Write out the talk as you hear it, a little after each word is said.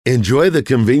Enjoy the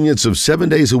convenience of 7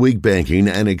 days a week banking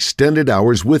and extended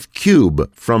hours with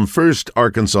Cube from First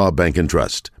Arkansas Bank and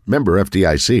Trust. Member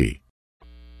FDIC.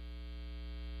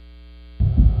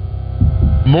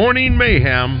 Morning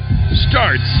Mayhem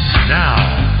starts now.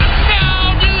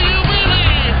 Now do you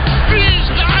believe these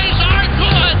guys are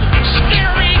good,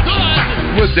 scary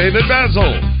good? With David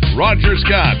Basil, Roger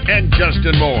Scott, and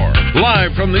Justin Moore.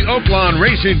 Live from the Oaklawn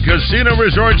Racing Casino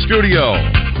Resort Studio.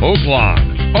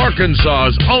 Oaklawn,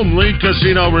 Arkansas's only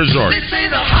casino resort. They say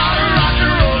the hotter rock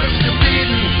and roll is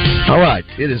forbidden. All right,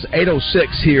 it is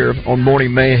 8:06 here on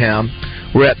Morning Mayhem.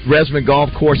 We're at Resman Golf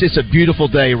Course. It's a beautiful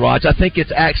day, Raj. I think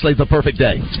it's actually the perfect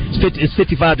day. It's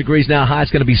 55 degrees now. High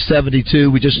is going to be 72.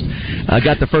 We just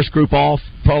got the first group off.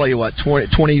 Probably,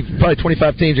 25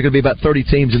 teams. Are going to be about 30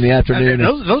 teams in the afternoon.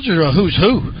 Those are a who's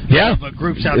who. Yeah. Of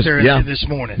groups out there this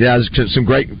morning. Yeah, there's some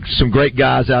great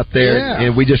guys out there. Yeah.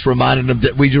 And we just reminded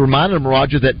them,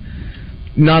 Roger, that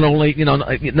not only,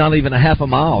 not even a half a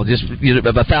mile, just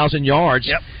about 1,000 yards.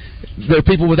 Yep. There are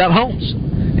people without homes.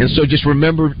 And so just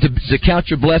remember to count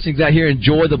your blessings out here.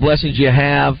 Enjoy the blessings you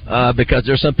have because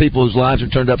there are some people whose lives are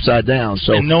turned upside down.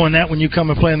 So, and knowing that when you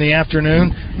come and play in the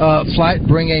afternoon flight,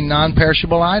 bring a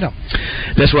non-perishable item.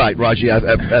 That's right, Raji.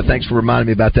 Thanks for reminding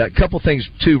me about that. A couple things,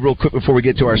 too, real quick before we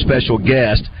get to our special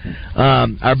guest.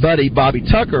 Our buddy Bobby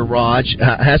Tucker, Raj,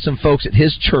 has some folks at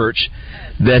his church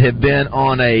that have been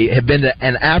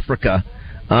in Africa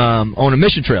on a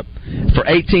mission trip for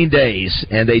 18 days,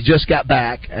 and they just got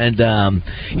back. And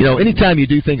anytime you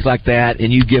do things like that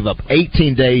and you give up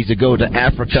 18 days to go to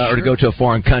Africa or to go to a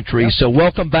foreign country, so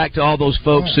welcome back to all those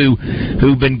folks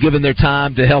who've been giving their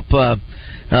time to help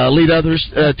lead others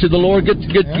to the Lord.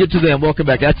 Good to them. Welcome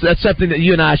back. That's something that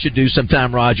you and I should do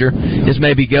sometime, Roger. Is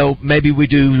maybe we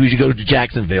should go to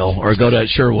Jacksonville or go to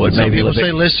Sherwood. Some people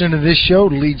say listening to this show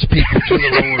leads people to the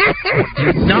Lord.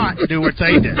 Do not do what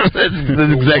they did. That's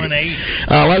exactly.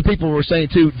 A lot of people were saying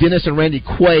too. Dennis and Randy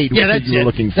Quaid. Yeah, that's you were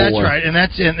looking for. That's right, and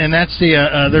that's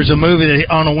the. There's a movie that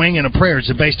On a Wing and a Prayer.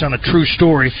 It's based on a true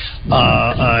story.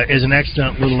 Is an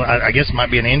excellent little. I guess it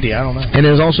might be in India. I don't know. And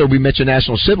there's also we mentioned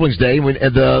National Siblings Day when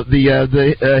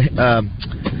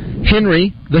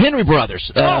the Henry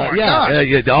brothers.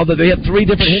 Although they have three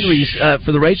different Henrys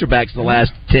for the Razorbacks in the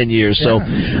last 10 years. So,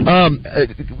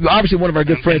 obviously one of our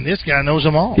good friends. And this guy knows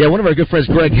them all. Yeah, one of our good friends,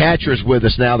 Greg Hatcher, is with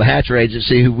us now, the Hatcher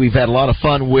Agency, who we've had a lot of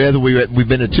fun with. We've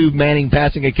been to 2 Manning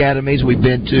Passing Academies. We've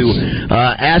been to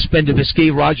Aspen to ski.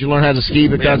 Roger learned how to ski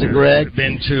because of Greg. We've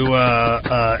been to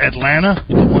Atlanta,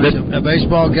 a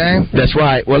baseball game. That's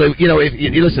right. Well, if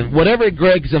you listen, whatever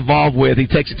Greg's involved with, he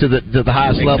takes it to the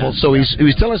highest level. So he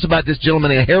was telling us about this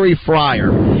gentleman named Harry Fryer,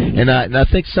 and I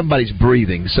think somebody's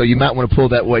breathing, so you might want to pull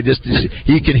that way. Just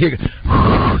you can hear.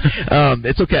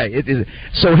 It's okay.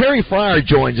 So Harry Fryer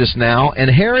joins us now, and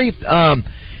Harry,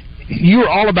 you're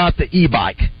all about the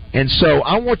e-bike. And so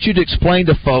I want you to explain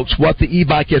to folks what the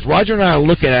e-bike is. Roger and I are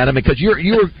looking at him because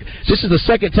this is the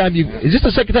second time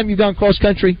you've gone cross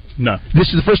country? No. This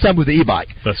is the first time with the e-bike.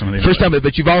 First time,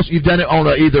 but you've done it on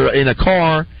either in a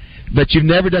car, but you've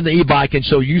never done the e-bike, and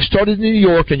so you started in New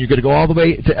York and you're going to go all the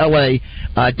way to LA.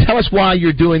 Tell us why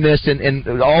you're doing this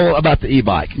and all about the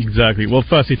e-bike. Exactly. Well,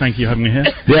 firstly, thank you for having me here.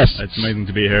 Yes. It's amazing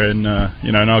to be here in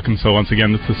Arkansas once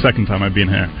again. It's the second time I've been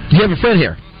here. You have a friend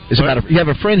here. You have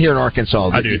a friend here in Arkansas.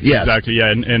 I do. Yes. Exactly.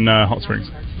 Yeah, in Hot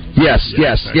Springs. Yes.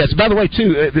 By the way,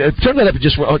 too, turn that up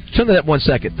turn that up 1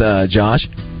 second, Josh.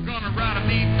 Gonna ride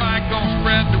an e-bike, gonna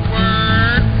spread the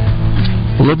word.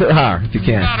 A little bit higher, if you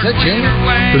can. Is that Junior?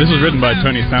 So this was written by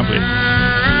Tony Stampley.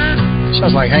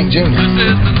 Sounds like Hank Jr. This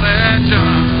is the legend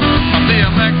of the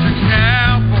electric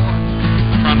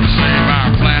cowboy trying to save our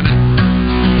planet.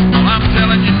 Well, I'm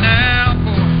telling you now,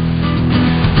 boy,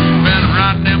 been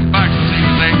riding them bikes since he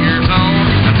was 8 years old,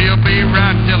 and he'll be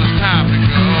right till it's time to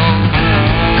go.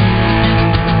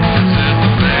 This is the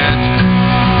legend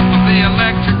of the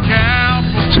electric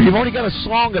cowboy. So you've only got a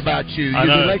song about you. You're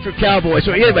the electric cowboy.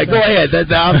 So anyway, go ahead.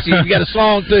 Obviously, you got a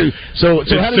song too. So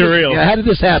how did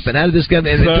this happen? How did this come?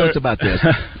 And tell us about this.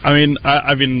 I mean,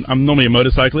 I'm normally a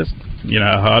motorcyclist. You know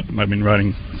how hard I've been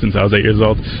riding since I was 8 years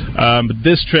old. But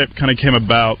this trip kind of came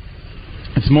about.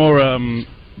 It's more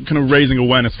kind of raising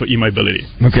awareness for e-mobility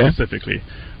specifically.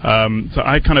 So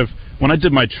I when I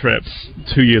did my trip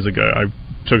 2 years ago, I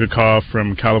took a car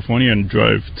from California and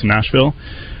drove to Nashville.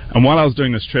 And while I was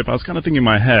doing this trip, I was kind of thinking in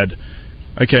my head,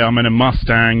 okay, I'm in a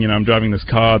Mustang, I'm driving this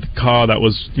car, the car that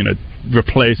was,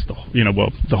 replaced,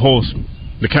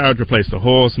 the carriage replaced the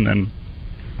horse, and then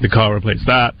the car replaced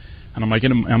that. And I'm like,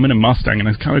 I'm in a Mustang, and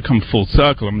it's kind of come full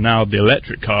circle, and now the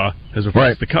electric car has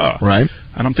replaced the car. Right.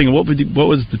 And I'm thinking, what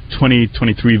was the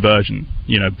 2023 version,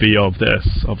 be of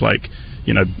this, of like,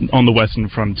 on the western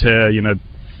frontier,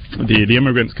 the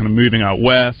immigrants kind of moving out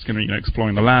west,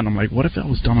 exploring the land. I'm like, what if that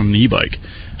was done on an e-bike?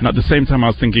 And at the same time, I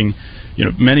was thinking,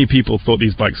 many people thought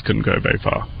these bikes couldn't go very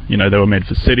far. They were made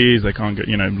for cities, they can't go,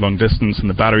 long distance, and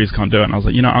the batteries can't do it. And I was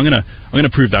like, I'm gonna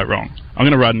prove that wrong. I'm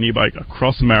gonna ride an e-bike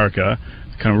across America,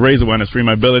 kind of raise awareness, free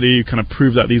mobility, kind of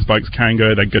prove that these bikes can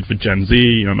go. They're good for Gen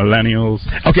Z, millennials.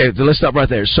 Okay, so let's stop right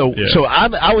there. So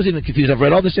I was even confused. I've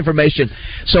read all this information.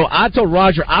 So I told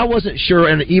Roger I wasn't sure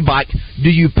in an e-bike, do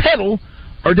you pedal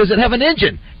or does it have an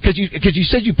engine? Because you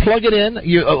said you plug it in.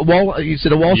 You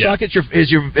said a wall socket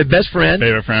is your best friend.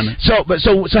 Favorite friend. So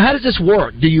how does this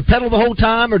work? Do you pedal the whole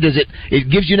time, or does it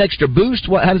gives you an extra boost?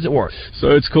 How does it work?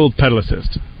 So it's called pedal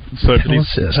assist. So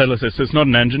pedal assist. It's not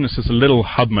an engine. It's just a little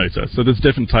hub motor. So there's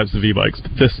different types of e-bikes.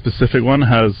 But this specific one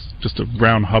has just a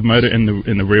round hub motor in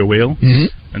the rear wheel,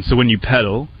 and so when you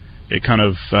pedal, it kind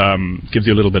of gives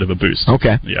you a little bit of a boost.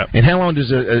 Okay. Yeah. And how long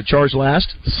does a charge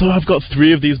last? So I've got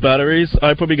 3 of these batteries.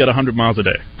 I probably get 100 miles a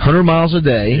day. 100 miles a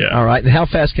day. Yeah. All right. And how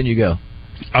fast can you go?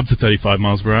 Up to 35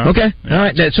 miles per hour. Okay. Yeah. All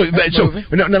right.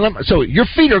 So your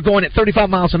feet are going at 35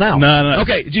 miles an hour. No.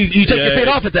 Okay. You take your feet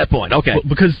off at that point. Okay. Well,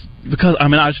 because I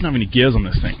shouldn't have any gears on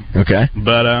this thing. Okay.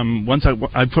 But once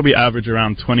I probably average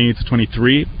around 20 to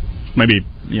 23. Maybe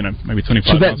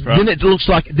 25 miles per hour. Then it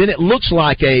looks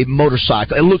like a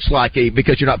motorcycle. It looks like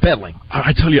because you're not pedaling.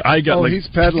 I tell you, I got he's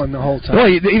pedaling the whole time. Well,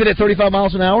 even at 35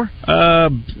 miles an hour.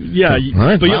 Yeah,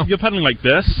 right, but wow. you're pedaling like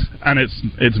this, and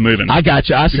it's moving. I got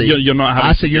you. I see. You're not having.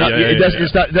 I see. You're not. It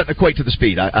doesn't equate to the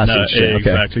speed. I no, see.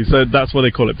 Exactly. So that's why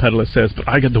they call it pedal assist. But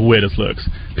I get the weirdest looks.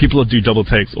 People do double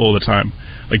takes all the time.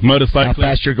 Like motorcyclists. How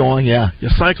fast you're going? Yeah.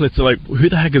 Your cyclists are like, who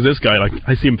the heck is this guy? Like,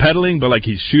 I see him pedaling, but like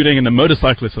he's shooting, and the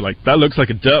motorcyclists are like, that looks like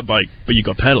a dirt bike, but you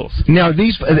got pedals. Now,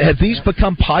 have these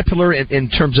become popular in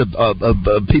terms of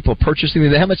people purchasing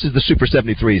them? How much is the Super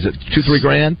 73? Is it $2-3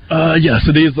 grand? Yeah.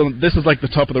 So this is like the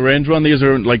top of the range one. These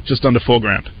are like just under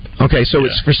 $4,000. Okay, so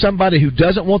it's for somebody who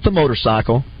doesn't want the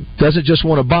motorcycle, doesn't just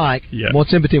want a bike,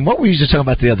 wants in between. What were you just talking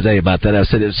about the other day about that? I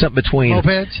said it's something between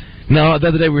mopeds. No, the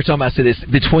other day we were talking about. I said it's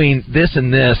between this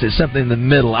and this. It's something in the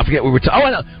middle. I forget what we were talking. I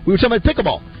know. We were talking about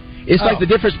pickleball. It's like the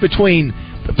difference between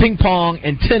ping pong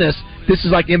and tennis. This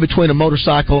is like in between a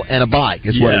motorcycle and a bike.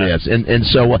 Is what it is. And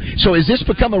so has this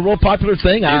become a real popular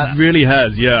thing? It really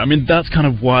has. Yeah. I mean, that's kind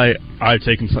of why I've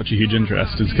taken such a huge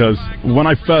interest. Is because when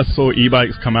I first saw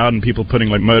e-bikes come out and people putting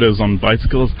like motors on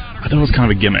bicycles, I thought it was kind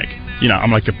of a gimmick.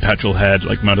 I'm like a petrol head,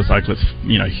 like motorcyclist,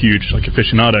 huge, like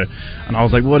aficionado. And I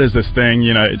was like, what is this thing?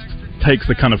 It takes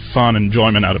the kind of fun,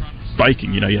 enjoyment out of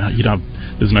biking.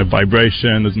 There's no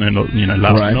vibration, there's no,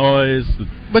 loud noise.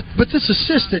 But this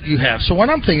assist that you have, so what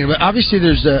I'm thinking about, obviously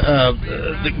there's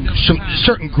some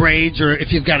certain grades, or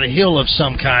if you've got a hill of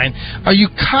some kind, are you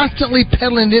constantly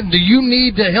pedaling it? Do you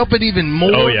need to help it even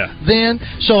more? Oh, yeah. Then?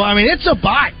 So, I mean, it's a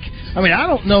bike. I mean, I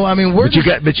don't know. I mean, but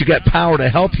you got power to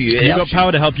help you. You got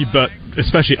power to help you, but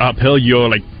especially uphill. You're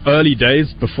like early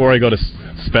days before I got a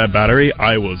spare battery,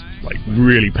 I was like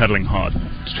really pedaling hard.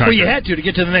 Well, you had to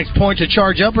get to the next point to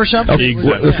charge up or something. Okay,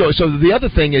 exactly. So the other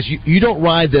thing is you don't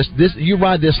ride this. You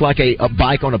ride this like a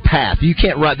bike on a path. You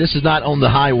can't ride. This is not on the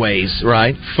highways,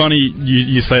 right? Funny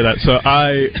you say that. So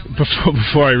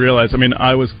before I realized, I think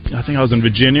I was in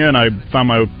Virginia and I found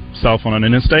myself on an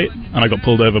interstate and I got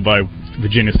pulled over by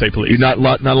Virginia State Police. You're not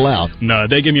allowed. No,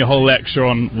 they give me a whole lecture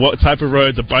on what type of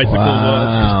roads a bicycle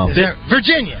was.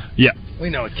 Virginia. Yeah. We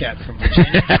know a cat from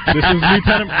Virginia. This is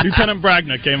Lieutenant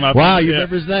Bragner came up. Wow, you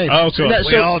remember his name? Oh, cool.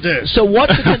 We all do. So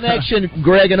what's the connection,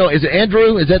 Greg? I know, is it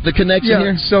Andrew? Is that the connection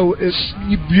here? So it's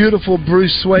beautiful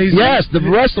Bruce Swayze. Yes, the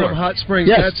wrestler from Hot Springs.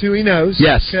 Yes. That's who he knows.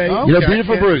 Yes. Okay.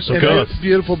 Beautiful Bruce. Of course.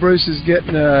 Beautiful Bruce is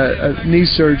getting a knee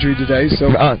surgery today.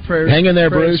 So hang in there,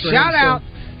 Bruce. Shout out.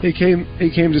 He came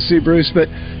to see Bruce, but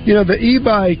the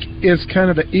e-bike is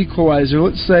kind of the equalizer.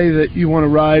 Let's say that you want to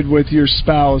ride with your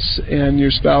spouse, and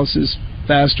your spouse is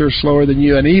faster or slower than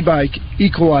you. An e-bike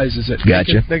equalizes it.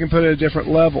 Gotcha. They can put it at a different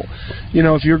level.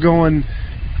 If you're going,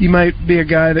 you might be a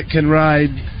guy that can ride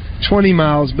 20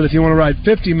 miles, but if you want to ride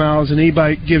 50 miles, an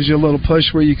e-bike gives you a little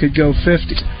push where you could go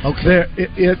 50. Okay.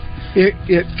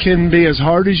 It can be as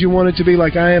hard as you want it to be.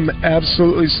 Like I am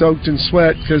absolutely soaked in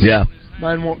sweat because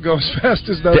mine won't go as fast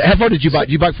as those. How far did you bike?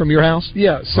 Did you bike from your house?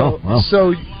 Yeah. So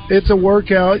it's a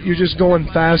workout. You're just going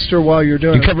faster while you're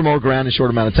doing it. You cover more ground in a short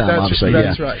amount of time, obviously.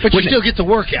 That's right. But you still get the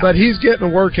workout. But he's getting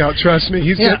a workout, trust me.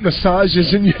 He's getting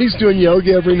massages, and he's doing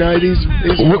yoga every night.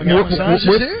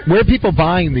 Where are people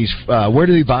buying these? Where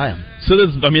do they buy them? So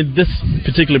this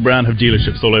particular brand have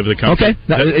dealerships all over the country. Okay.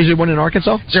 Now, is there one in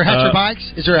Arkansas? Is there Hatcher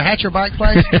Bikes? Is there a Hatcher Bike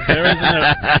place?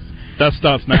 That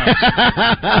starts now.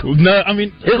 No, I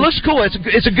mean it looks cool.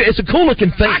 It's a cool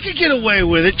looking thing. I could get away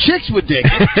with it. Chicks would dig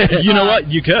it. You know what?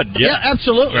 You could. Yeah,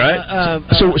 absolutely. Right.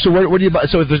 So where do you buy?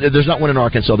 So if there's not one in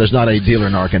Arkansas. There's not a dealer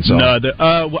in Arkansas. No.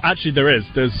 Well, actually, there is.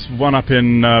 There's one up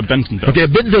in Bentonville. Okay,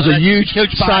 Bentonville's a huge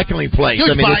bike. cycling place.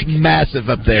 Huge I mean, bike. it's massive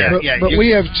up there. But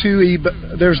we have two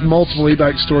there's multiple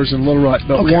e-bike stores in Little Rock,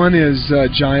 but one is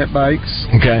Giant Bikes.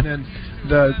 Okay. And then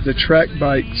the Trek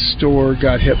Bike store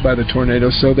got hit by the tornado,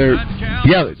 so they're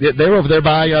they're over there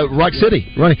by Rock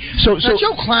City running. So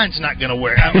Joe Klein's not going to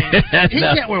wear it. I mean, he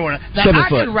can't wear one. Now, 7 I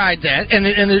foot. could ride that, and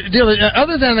the deal is,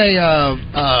 other than a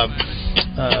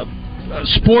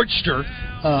Sportster,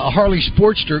 a Harley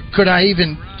Sportster, could I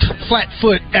even flat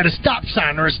foot at a stop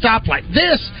sign or a stoplight?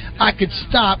 This I could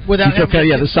stop without. Okay,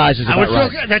 the size is about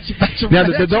right. That's a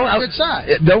good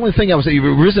size. The only thing I was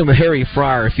visiting with Harry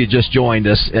Fryer, if you just joined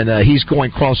us, and he's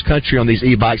going cross country on these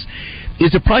e-bikes.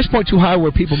 Is the price point too high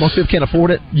where most people can't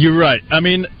afford it? You're right. I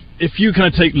mean, if you kind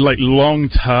of take like long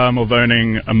term of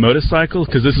owning a motorcycle,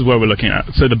 because this is where we're looking at.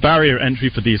 So the barrier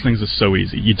entry for these things is so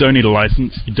easy. You don't need a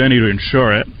license. You don't need to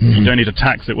insure it. Mm-hmm. You don't need to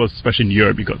tax it. Well, especially in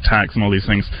Europe, you've got tax and all these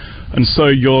things. And so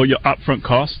your upfront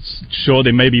costs, sure,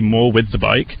 they may be more with the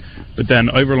bike, but then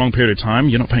over a long period of time,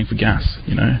 you're not paying for gas.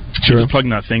 You're just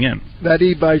plugging that thing in. That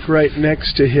e-bike right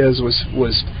next to his was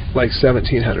like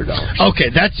 $1,700. Okay,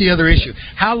 that's the other issue.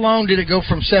 How long did it go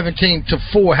from 17 to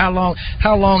 4? How long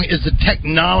is the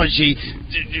technology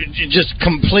just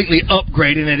completely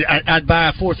upgrading? I'd buy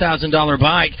a $4,000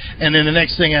 bike, and then the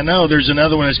next thing I know, there's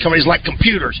another one that's coming. It's like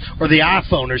computers or the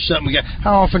iPhone or something.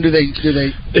 How often do they?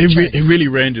 It really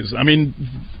ranges. I mean,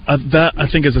 that I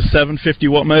think is a 750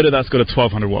 watt motor. That's got a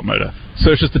 1200 watt motor. So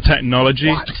it's just the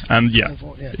technology, and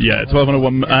 1200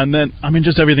 watt, and then I mean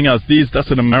just everything else.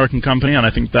 That's an American company, and I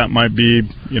think that might be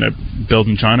built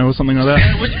in China or something like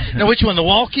that. Which one? The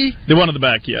Walkie? The one at the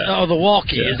back, yeah. Oh, the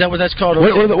Walkie. Yeah. Is that what that's called?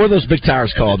 What are those big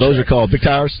tires called? Those are called big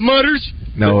tires. Mutters.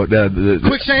 No, the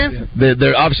Quicksand.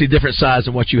 They're obviously different size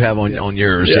than what you have on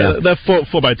yours. Yeah, they're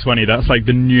 4x20. That's like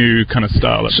the new kind of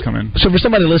style that's coming. So for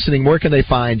somebody listening, where can they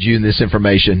find you in this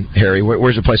information, Harry?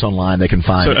 Where's the place online they can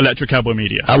find? So Electric Cowboy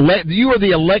Media. You are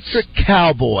the Electric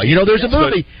Cowboy. There's a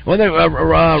movie.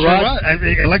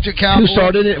 Electric Cowboy. Who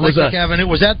started it? Was that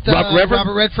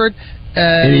Robert Redford?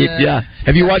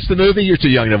 Have you watched the movie? You're too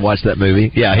young to watch that movie.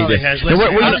 Yeah, he did.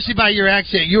 Obviously, by your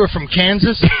accent, you were from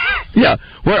Kansas. Yeah.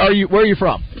 Where are you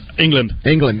from? England.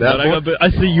 I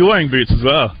see you wearing boots as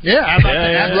well. Yeah,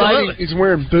 absolutely. He's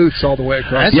wearing boots all the way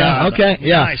across. Okay.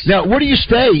 Yeah. Nice. Now, where do you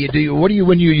stay?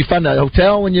 When you find a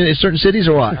hotel when you're in certain cities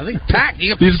or what? I think packed.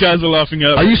 These guys are laughing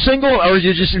up. Are you single or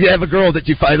you just have a girl that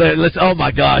you find? Oh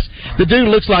my gosh, the dude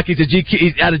looks like he's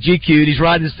out of GQ. He's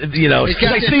riding. He's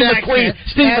like Steve McQueen.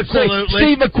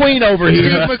 Steve McQueen over here.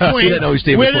 Steve McQueen. You didn't know who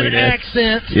Steve with McQueen an is.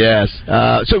 accent. Yes.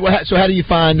 So how do you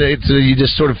find it? So you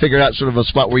just sort of figure out sort of a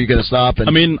spot where you're going to stop.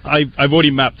 I mean, I've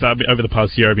already mapped out over the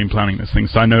past year. I've been planning this thing,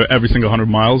 so I know every single 100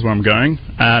 miles where I'm going,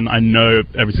 and I know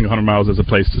every single 100 miles there's a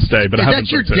place to stay. But is that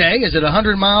your day? Is it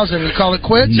 100 miles and you call it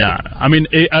quits? Nah. I mean,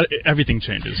 everything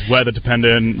changes, weather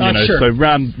dependent. Sure. So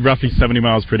around roughly 70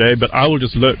 miles per day. But I will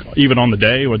just look even on the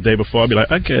day or the day before. I'll be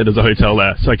like, okay, there's a hotel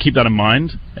there, so I keep that in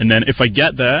mind. And then if I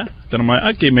get there, then I'm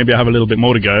like, okay, maybe I have a little bit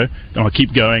more to go. Then I'll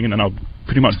keep going, and then I'll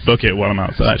pretty much book it while I'm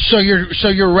outside. So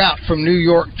your route from New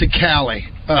York to Cali,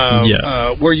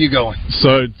 where are you going?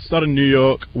 So started in New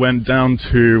York, went down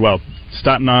to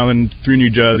Staten Island through New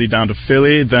Jersey down to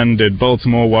Philly, then did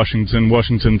Baltimore,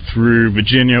 Washington through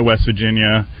Virginia, West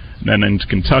Virginia, then into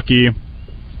Kentucky.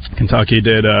 Kentucky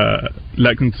did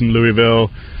Lexington, Louisville,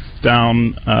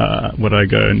 down. What did I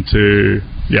go into?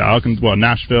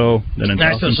 Nashville, then into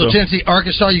Arkansas. So Tennessee,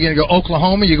 Arkansas. You're going to go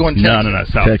Oklahoma. You're going Texas. No,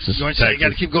 south. Texas. You got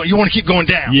to keep going. You want to keep going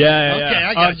down. Yeah. Okay,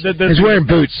 I got you. He's wearing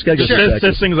boots.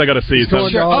 There's things I got to see.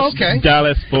 So okay.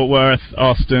 Dallas, Fort Worth,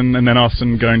 Austin, and then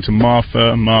Austin going to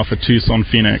Marfa, Tucson,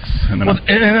 Phoenix, and then.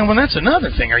 Well, that's another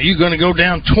thing. Are you going to go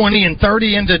down 20 and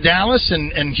 30 into Dallas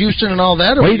and Houston and all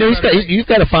that? Or you've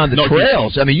got to find the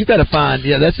trails. I mean, you've got to find.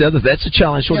 Yeah, that's the other. That's a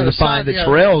challenge to find the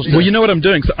trails. Well, you know what I'm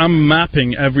doing? So I'm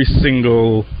mapping every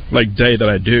single day that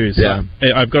I do. So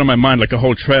I've got in my mind like a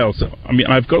whole trail. So I mean,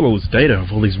 I've got all this data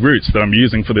of all these routes that I'm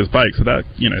using for this bike. So that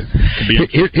could be.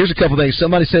 Here's a couple things.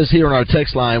 Somebody says here on our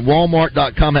text line,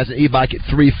 Walmart.com has an e-bike at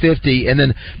 $350, and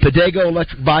then Pedego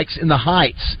electric bikes in the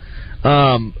Heights.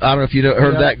 I don't know if you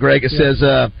heard that, Greg. It says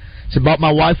So I bought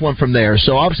my wife one from there.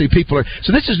 So obviously people are.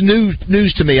 So this is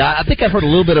news to me. I think I've heard a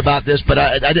little bit about this, but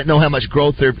I didn't know how much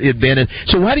growth there had been. And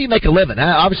so how do you make a living?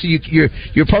 Obviously you're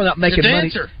probably not making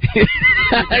money.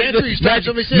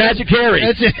 Magic Harry.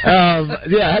 That's it.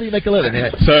 Yeah. How do you make a living?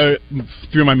 So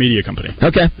through my media company.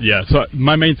 Okay. Yeah. So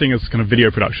my main thing is kind of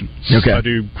video production. Okay. So I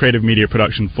do creative media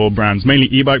production for brands, mainly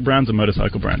e-bike brands and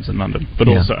motorcycle brands in London, but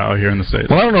also out here in the States.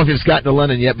 Well, I don't know if it's gotten to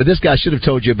London yet, but this guy should have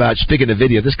told you about. Speaking of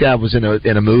video, this guy was in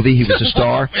a movie. He was a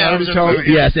star.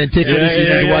 Yes, Antiquities. You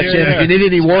need to watch him. If you need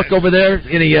any work over there,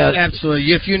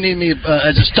 absolutely. If you need me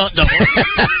as a stunt double,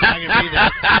 I can be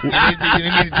there. You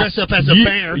need me to dress up as a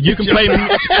bear. You can play me.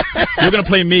 You're going to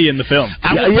play me in the film.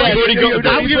 I'm going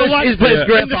to watch his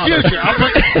grandfather.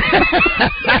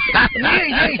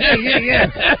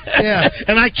 Yeah.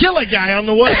 And I kill a guy on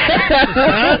the way.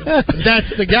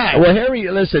 That's the guy. Well, Harry,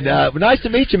 listen, nice to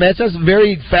meet you, man. It sounds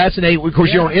very fascinating. Of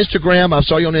course, you're on Instagram. I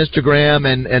saw you on Instagram,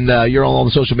 and you're on all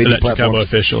the social media Electric platforms.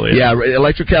 Cowboy official, yeah.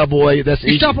 Electric Cowboy. That's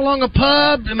you stop along a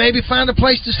pub and maybe find a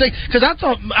place to stay. Because I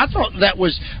thought that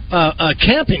was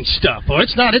camping stuff. Well,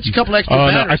 it's not. It's a couple extra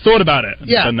batteries. No, I thought about it.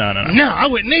 Yeah. But no. No, I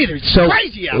wouldn't either. It's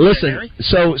crazy out there, Harry.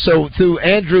 So through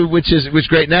Andrew, which is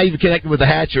great. Now you've connected with the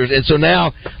Hatchers, and so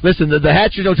now listen. The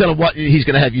Hatchers, don't tell him what he's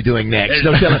going to have you doing next.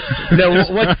 Don't tell him.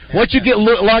 Once you get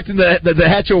locked in the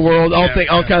Hatcher world, all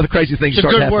kinds of crazy things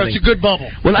start happening. It's a good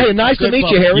bubble. Well, hey, nice to meet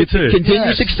you, Harry. You too.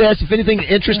 Continue success. If anything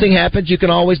interesting happens, you can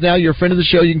always now. You're a friend of the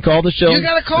show. You can call the show. You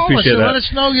got to call us and let us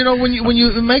know. When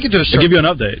you make it to a show. I'll give you an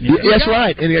update. That's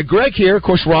right. And Greg here, of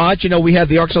course, Raj. We have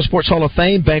the Arkansas Sports Hall of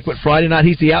Fame banquet Friday night.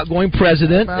 He's the outgoing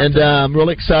president, and I'm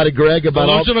really excited, Greg, about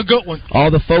all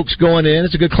the folks going in.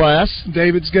 It's a good class.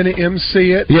 David's going to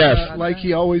MC it, yes, like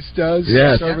he always does,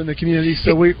 serving the community.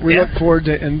 So we look forward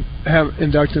to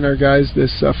inducting our guys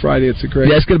this Friday. It's a great.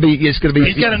 Yeah, it's going to be. He's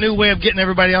got a new way of getting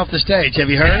everybody off the stage. Have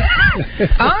you heard?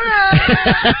 All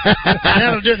right.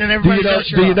 That'll do it. Then everybody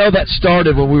do you know that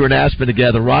started when we were in Aspen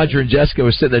together? Roger and Jessica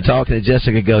were sitting there talking, and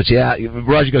Jessica goes, "Yeah."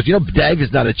 Roger goes, Dave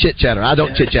is not a chit chatter. I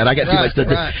don't chit chat. I got too much to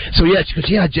do. So she goes,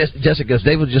 "Yeah." Jessica goes,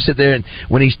 "Dave will just sit there, and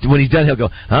when he's done, he'll go,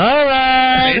 all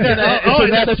right." So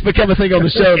now that's become a thing on the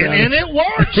show. And it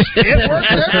works. It works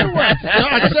everywhere.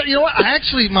 You know what?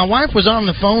 My wife was on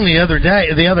the phone the other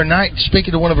night,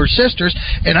 speaking to one of her sisters,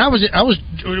 and I was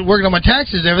working on my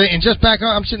taxes and everything, and just back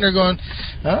on, I'm sitting there going,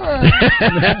 all right.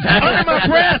 Under my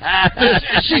breath.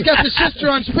 She got the sister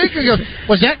on speaker and goes,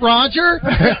 was that Roger?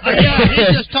 Yeah,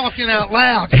 he's just talking out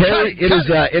loud. Harry,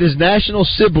 it is National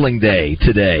Sibling Day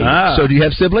today. So do you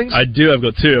have siblings? I do. I've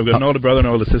got two. I've got an older brother and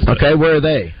an older sister. Okay, where are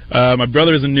they? My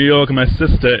brother is in New York and my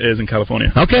sister is in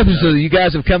California. Okay, so you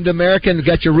guys have come to America and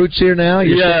got your roots here now?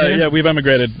 Yeah, we've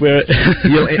emigrated.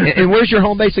 And where's your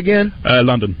home base again?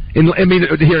 London.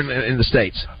 Here in the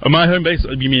States. My home base?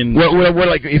 You mean? Where do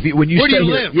you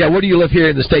live? Yeah, where do you live here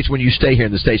in the States when you stay here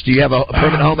in the States? Do you have a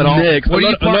permanent home at all? Yeah,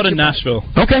 a lot in Nashville.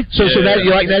 Okay, so now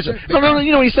you like Nashville? No,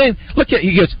 you know what he's saying? Look at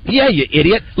he goes, yeah, you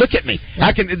idiot. Look at me.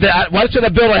 Why should I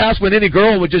build a house when any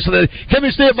girl would just come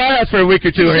and stay at my house for a week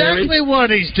or two? Exactly Harry? What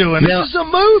he's doing. This is a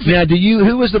movie. Now,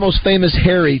 who was the most famous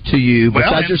Harry to you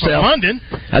besides yourself? London.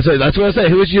 That's what I say.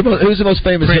 Who's the most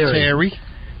famous Prince Harry?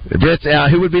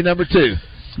 Who would be number two?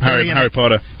 Harry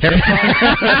Potter.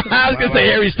 I was going to say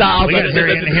Harry Styles. We got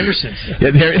Harry Henderson.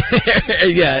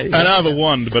 Yeah. I don't have a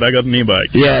wand, but I got an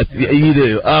e-bike. Yeah, you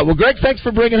do. Well, Greg, thanks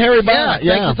for bringing Harry by.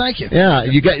 Thank you. Yeah,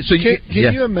 you got. So can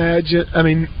you imagine? I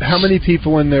mean, how many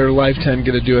people in their lifetime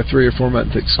get to do a 3 or 4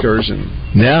 month excursion?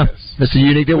 Yeah. Mr.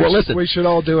 Unique, well, listen. We should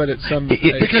all do it at some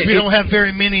because we don't have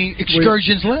very many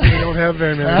excursions left. We don't have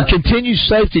very many. Continued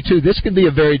safety, too. This can be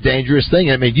a very dangerous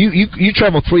thing. I mean, you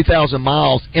travel 3,000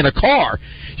 miles in a car.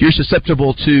 You're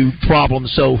susceptible to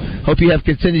problems. So hope you have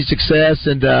continued success.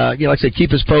 And, like I said,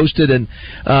 keep us posted. And,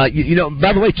 by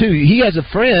the way, too, he has a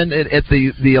friend at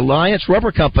the Alliance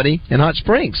Rubber Company in Hot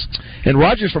Springs. And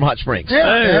Roger's from Hot Springs. Yeah,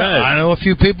 right. I know a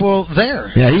few people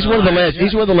there. Yeah, he's one of the legends.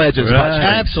 He's one of the legends of Hot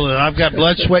Springs. Absolutely. I've got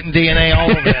blood, sweat, and DNA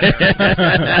all over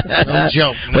that. No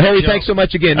joke. Well, Harry, thanks so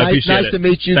much again. Nice to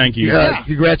meet you. Thank you.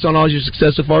 Congrats on all your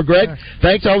success so far, Greg.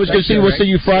 Thanks. Always good to see you. We'll see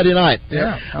you Friday night.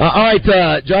 Yeah. All right,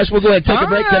 Josh, we'll go ahead and take a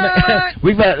break.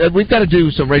 We've got to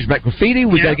do some Razorback graffiti.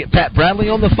 We've got to get Pat Bradley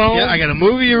on the phone. Yeah, I got a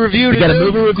movie review to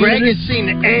do. Greg has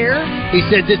seen Air. He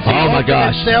said it's my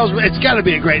gosh. It's got to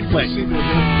be a great flick.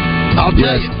 I'll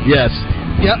tell you. Yes.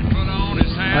 Yep.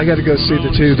 I got to go see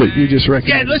the two that you just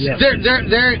recommended. Yeah, listen,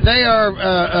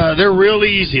 they're real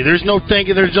easy. There's no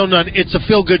thinking. There's no nothing. It's a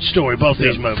feel good story. Both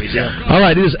these movies. Yeah. All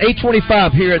right, it is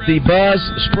 8:25 here at the Buzz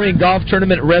Spring Golf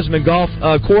Tournament at Resman Golf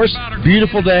Course.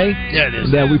 Beautiful day. Yeah, it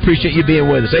is. And we appreciate you being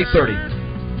with us. 8:30.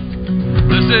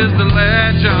 This is the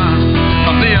legend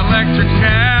of the electric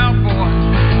cowboy,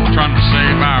 trying to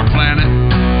save our planet.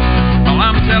 Well,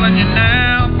 I'm telling you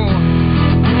now, boy,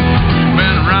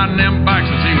 been riding them bikes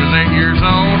since he was 8 years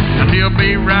old, and he'll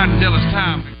be riding till it's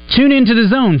time. Tune into The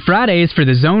Zone Fridays for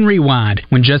The Zone Rewind,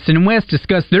 when Justin and Wes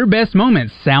discuss their best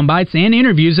moments, sound bites, and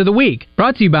interviews of the week.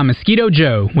 Brought to you by Mosquito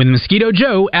Joe. With Mosquito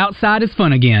Joe, outside is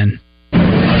fun again.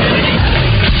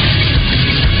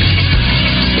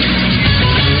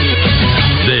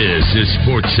 This is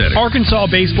SportsCenter. Arkansas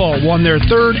baseball won their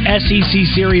third SEC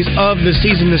series of the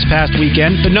season this past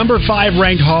weekend. The number 5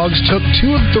 ranked Hogs took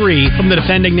 2 of 3 from the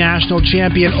defending national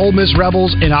champion Ole Miss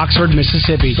Rebels in Oxford,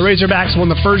 Mississippi. The Razorbacks won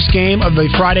the first game of the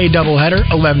Friday doubleheader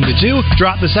 11-2,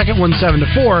 dropped the second one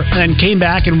 7-4, and then came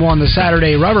back and won the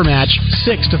Saturday rubber match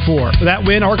 6-4. For that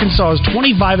win, Arkansas is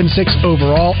 25-6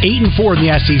 overall, 8-4 in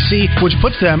the SEC, which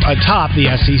puts them atop the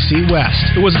SEC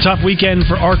West. It was a tough weekend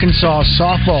for Arkansas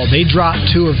softball. They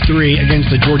dropped 2 of 3 against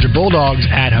the Georgia Bulldogs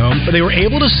at home, but they were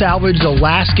able to salvage the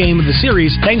last game of the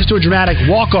series thanks to a dramatic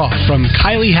walk-off from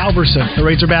Kylie Halverson. The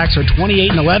Razorbacks are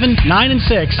 28-11,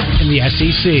 9-6 in the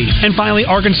SEC. And finally,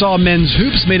 Arkansas men's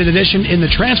hoops made an addition in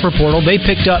the transfer portal. They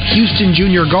picked up Houston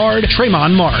junior guard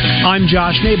Tremont Mark. I'm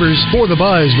Josh Neighbors for the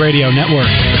Buzz Radio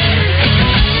Network.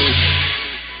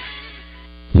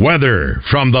 Weather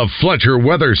from the Fletcher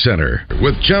Weather Center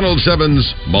with Channel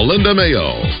 7's Melinda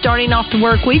Mayo. Starting off the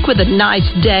work week with a nice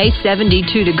day,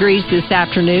 72 degrees this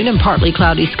afternoon and partly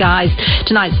cloudy skies.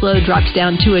 Tonight's low drops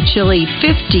down to a chilly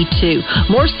 52.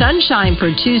 More sunshine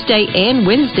for Tuesday and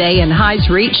Wednesday, and highs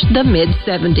reach the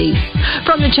mid-70s.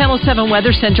 From the Channel 7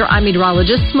 Weather Center, I'm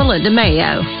meteorologist Melinda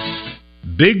Mayo.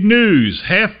 Big news,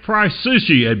 half-price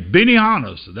sushi at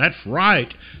Benihana's. That's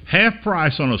right, half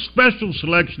price on a special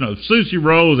selection of sushi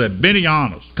rolls at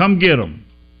Benihana's. Come get them.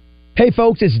 Hey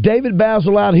folks, it's David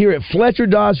Basil out here at Fletcher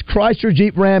Dodge Chrysler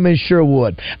Jeep Ram in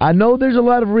Sherwood. I know there's a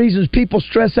lot of reasons people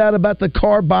stress out about the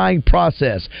car buying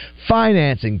process.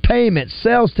 Financing, payments,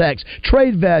 sales tax,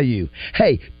 trade value.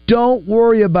 Hey, don't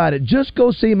worry about it. Just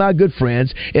go see my good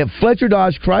friends at Fletcher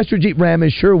Dodge Chrysler Jeep Ram in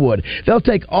Sherwood. They'll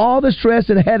take all the stress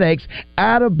and headaches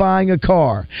out of buying a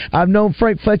car. I've known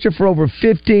Frank Fletcher for over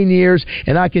 15 years,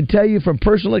 and I can tell you from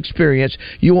personal experience,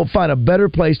 you won't find a better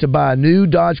place to buy a new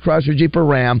Dodge Chrysler Jeep or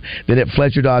Ram than at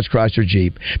Fletcher Dodge Chrysler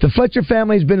Jeep. The Fletcher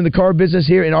family has been in the car business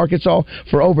here in Arkansas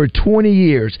for over 20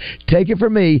 years. Take it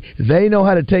from me, they know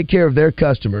how to take care of their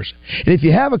customers. And if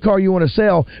you have a car you want to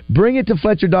sell, bring it to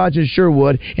Fletcher Dodge in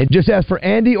Sherwood and just ask for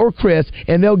Andy or Chris,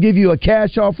 and they'll give you a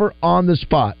cash offer on the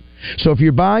spot. So if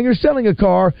you're buying or selling a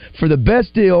car, for the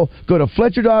best deal, go to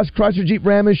Fletcher Dodge Chrysler Jeep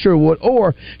Ram in Sherwood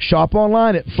or shop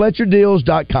online at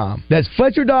FletcherDeals.com. That's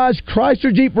Fletcher Dodge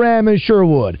Chrysler Jeep Ram in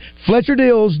Sherwood.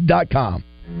 FletcherDeals.com.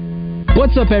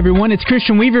 What's up, everyone? It's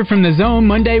Christian Weaver from The Zone.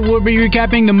 Monday, we'll be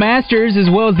recapping the Masters as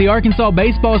well as the Arkansas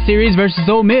Baseball Series versus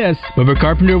Ole Miss. Bubba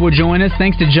Carpenter will join us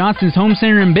thanks to Johnson's Home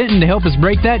Center in Benton to help us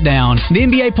break that down. The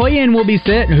NBA play-in will be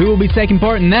set, and who will be taking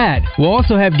part in that? We'll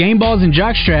also have game balls and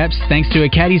jock straps thanks to a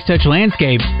Caddy's Touch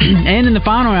landscape. And in the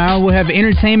final hour, we'll have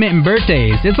entertainment and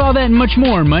birthdays. It's all that and much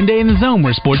more Monday in The Zone,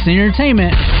 where sports and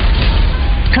entertainment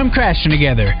come crashing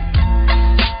together.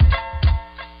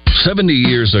 70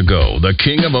 years ago, the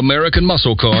king of American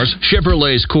muscle cars,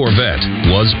 Chevrolet's Corvette,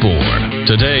 was born.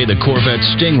 Today, the Corvette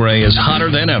Stingray is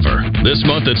hotter than ever. This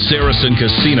month at Saracen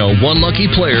Casino, one lucky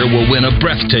player will win a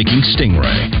breathtaking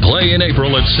Stingray. Play in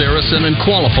April at Saracen and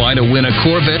qualify to win a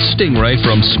Corvette Stingray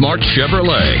from Smart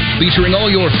Chevrolet. Featuring all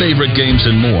your favorite games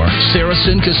and more,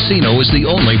 Saracen Casino is the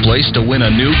only place to win a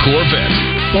new Corvette.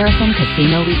 Saracen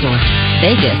Casino Resort,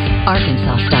 Vegas,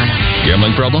 Arkansas style.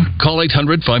 Gambling problem? Call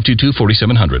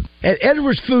 800-522-4700. At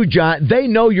Edwards Food Giant, they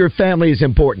know your family is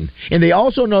important, and they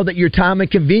also know that your time and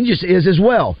convenience is as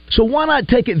well. So why not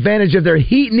take advantage of their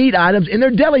heat and eat items in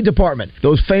their deli department?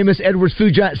 Those famous Edwards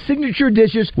Food Giant signature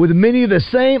dishes with many of the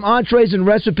same entrees and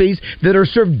recipes that are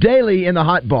served daily in the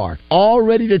hot bar, all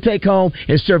ready to take home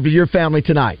and serve to your family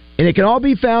tonight. And it can all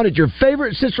be found at your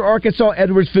favorite Central Arkansas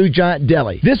Edwards Food Giant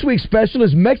deli. This week's special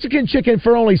is Mexican chicken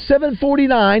for only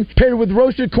 $7.49, paired with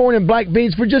roasted corn and black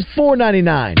beans for just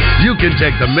 $4.99. You can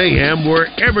take the Mayhem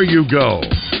wherever you go.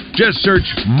 Just search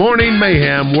Morning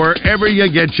Mayhem wherever you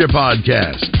get your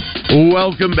podcast.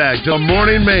 Welcome back to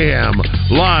Morning Mayhem,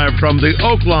 live from the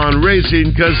Oaklawn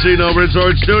Racing Casino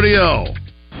Resort Studio.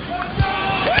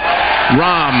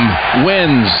 Rahm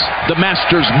wins the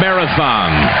Masters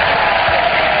Marathon.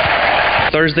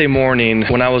 Thursday morning,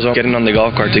 when I was getting on the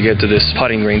golf cart to get to this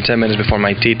putting green 10 minutes before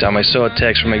my tee time, I saw a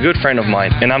text from a good friend of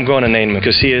mine, and I'm going to name him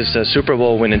because he is a Super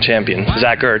Bowl winning champion,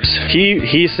 Zach Ertz.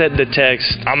 He said the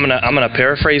text, I'm gonna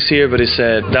paraphrase here, but he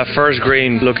said, that first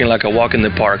green looking like a walk in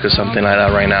the park or something like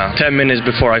that right now. 10 minutes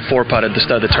before I 4-putted to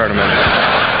start the tournament.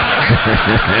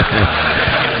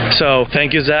 So,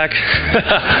 thank you, Zach.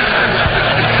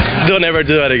 Don't ever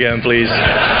do that again, please.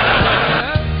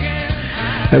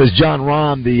 That is John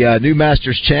Rahm, the new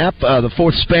Masters champ, the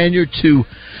fourth Spaniard to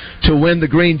win the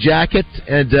green jacket,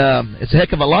 and it's a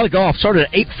heck of a lot of golf. Started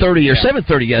at 8:30 or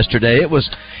 7:30 yesterday. It was,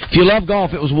 if you love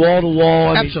golf, it was wall to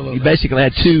wall. Absolutely. You basically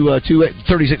had two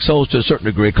 36 holes to a certain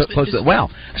degree. Close to, wow,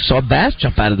 I saw a bass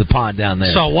jump out of the pond down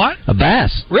there. Saw what? A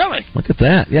bass. Really? Look at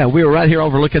that. Yeah, we were right here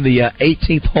overlooking the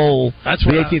 18th hole. That's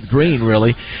the 18th green,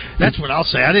 really. That's what I'll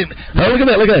say. I didn't. Oh, look at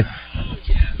that! Look at that!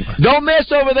 Don't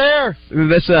miss over there.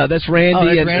 That's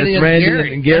Randy,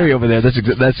 and Gary over there. That's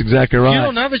exactly right. You know,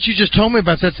 now that you just told me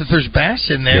about that there's bass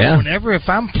in there. Whenever if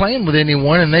I'm playing with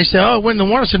anyone and they say, "Oh, it went in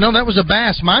the water," I said, "No, that was a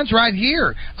bass. Mine's right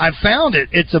here. I found it.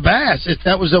 It's a bass."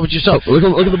 That was what you saw. Oh,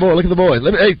 look at the boy. Look at the boy.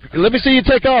 Let me see you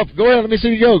take off. Go ahead. Let me see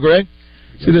you go, Greg.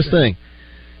 See this thing.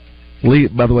 Lee,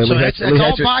 by the way, so that's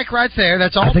all bike right there.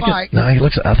 That's all bike. No,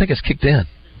 I think it's kicked in.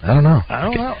 I don't know.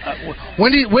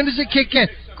 When does it kick in?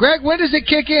 Greg, when does it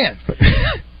kick in?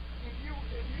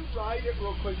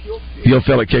 You'll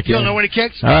feel it kick in. You'll know when it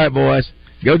kicks? All right, boys.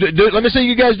 Go do it. Let me see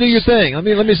you guys do your thing. Let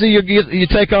me see you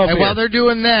take off. And while they're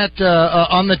doing that,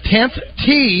 on the 10th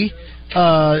tee,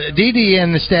 Dee Dee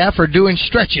and the staff are doing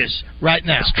stretches right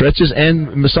now. Stretches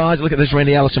and massage. Look at this,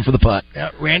 Randy Allison for the putt.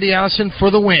 Randy Allison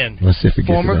for the win. Let's see if we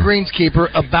get former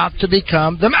greenskeeper about to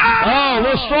become the. Oh, a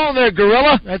little strong there,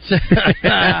 Gorilla. That's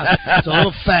it's a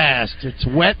little fast. It's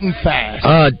wet and fast.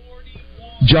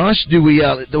 Josh, do we?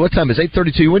 What time is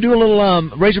 8:32? You want to do a little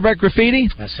Razorback graffiti?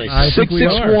 I say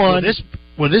 661.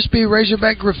 Will this be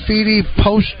Razorback graffiti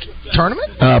post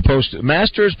tournament? Post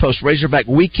Masters, post Razorback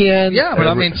weekend. Yeah, but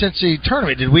I mean, since the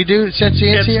tournament, did we do since the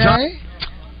NCAA?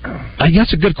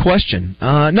 That's a good question.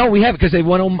 No, we haven't because they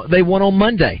won on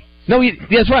Monday. No,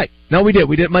 that's right. No, we did.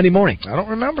 We did it Monday morning. I don't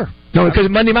remember. No, because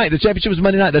Monday night. The championship was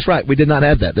Monday night. That's right. We did not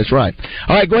have that. That's right.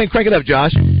 All right, go ahead and crank it up,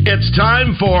 Josh. It's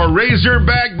time for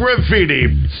Razorback Graffiti,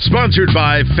 sponsored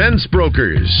by Fence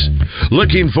Brokers.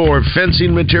 Looking for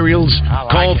fencing materials?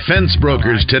 Call Fence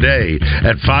Brokers today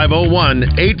at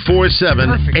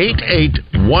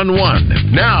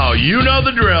 501-847-8811. Now, you know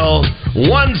the drill.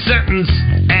 One sentence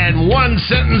and one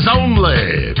sentence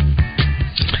only.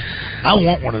 I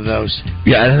want one of those.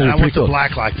 Yeah, I want the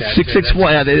black like that.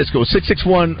 661. Yeah, let's go.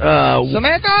 661.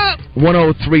 Samantha.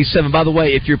 1037. By the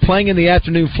way, if you're playing in the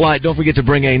afternoon flight, don't forget to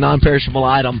bring a non-perishable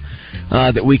item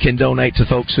that we can donate to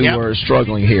folks who are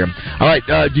struggling here. All right.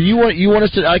 Do you want us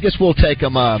to? I guess we'll take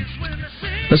them.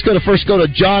 Let's go to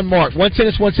John Mark. One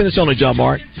sentence only, John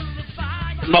Mark.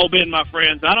 Mo Ben, my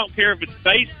friends, I don't care if it's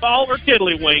baseball or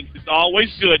tiddlywinks. It's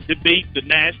always good to beat the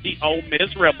nasty Ole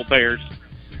Miss Rebel Bears.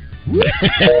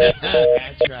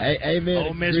 That's right. Amen.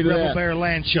 Ole Miss Rebel Bear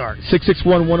Land Shark.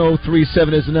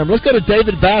 661-1037 is the number. Let's go to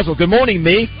David Basil. Good morning,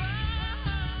 me.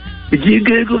 Did you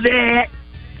Google that?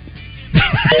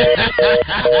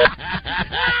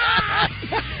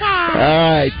 All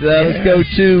right, let's go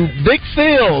to Big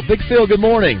Phil. Big Phil, good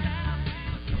morning.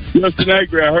 Justin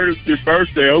Agri, I heard it's your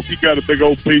birthday. I hope you got a big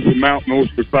old piece of mountain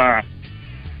oyster pie.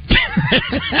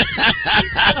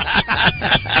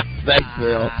 Thanks,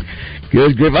 Phil.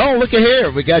 Good. Oh, look at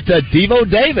here. We got Devo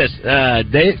Davis.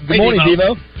 Good morning,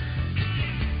 Devo.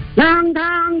 Dong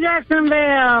Dong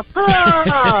Jacksonville.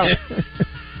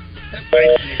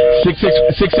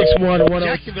 661-1037.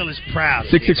 Jacksonville is proud.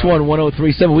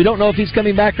 661-1037. We don't know if he's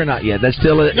coming back or not yet. That's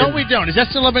still No, we don't. Is that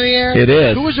still up in the air? It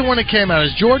is. Who was the one that came out?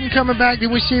 Is Jordan coming back? Did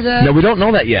we see that? No, we don't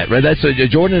know that yet. Right? That's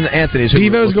Jordan and Anthony.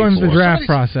 Devo's going through the draft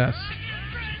process.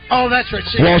 Oh, that's right.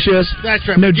 Walsh is? That's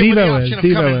right. No, Devo is.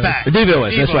 Devo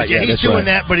is. That's right. Yeah, he's doing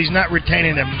that, but he's not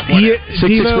retaining him.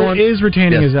 Devo is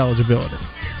retaining his eligibility.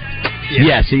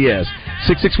 Yes, he is.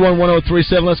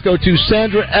 661-1037. Let's go to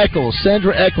Sandra Eccles.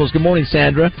 Sandra Eccles. Good morning,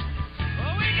 Sandra.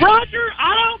 Roger,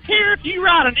 I don't care if you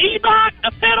ride an e-bike, a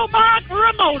pedal bike, or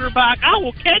a motorbike. I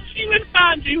will catch you and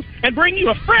find you and bring you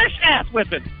a fresh ass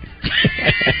whipping.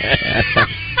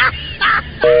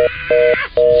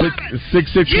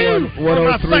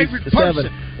 661-1037.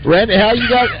 Randy, how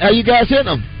you guys hitting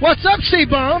them? What's up,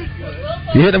 C-Bomb?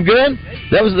 You hit them good?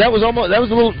 That was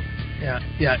a little. Yeah.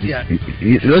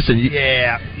 Listen.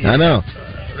 I know.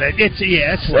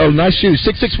 It's Oh, nice shoes.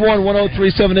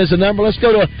 661-1037 is the number. Let's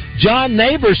go to John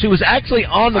Neighbors, who was actually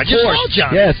on the course. I just saw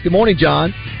John. Yes. Good morning,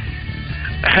 John.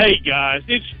 Hey, guys,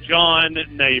 it's John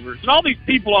Neighbors. And all these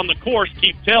people on the course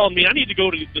keep telling me I need to go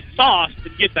to the sauce to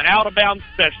get the out-of-bounds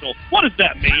special. What does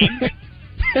that mean?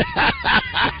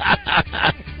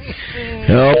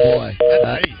 Oh, boy.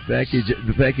 Thank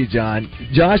you, John.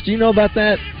 Josh, do you know about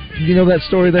that? Do you know that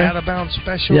story there? Out-of-bounds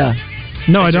special? Yeah.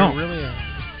 No, I don't. Really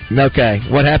Okay.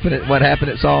 What happened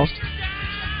at Sauce?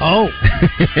 Oh.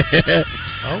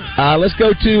 Let's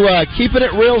go to Keeping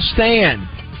It Real Stan.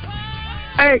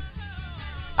 Hey,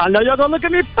 I know y'all gonna look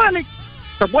at me funny,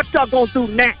 but what y'all gonna do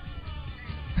next?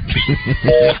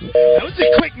 That was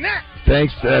a quick nap.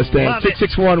 Thanks, Stan.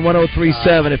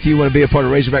 661-1037 if you want to be a part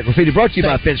of Razorback Graffiti. Brought to you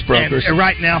by Finch Brokers. And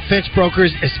right now, Finch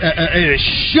Brokers is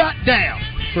shut down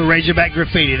for Razorback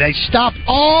Graffiti. They stopped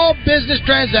all business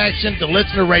transactions to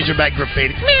listen to Razorback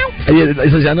Graffiti.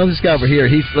 I know this guy over here.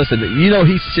 He's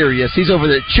serious. He's over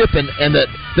there chipping, and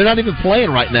they're not even playing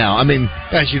right now. I mean,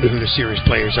 guys, you know who the serious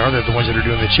players are. They're the ones that are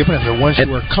doing the chipping, and they're the ones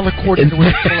who are color coordinated.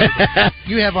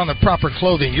 You have on the proper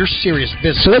clothing. You're serious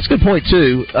business. So that's a good point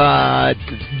too.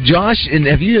 Josh, and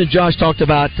have you and Josh talked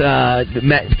about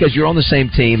because you're on the same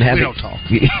team? We don't talk.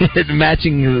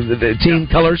 Matching the team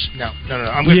colors. No.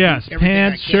 Yes,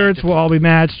 pants, shirts will all be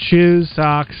matched. Shoes,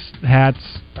 socks,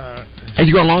 hats. And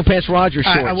you going long pants, Roger?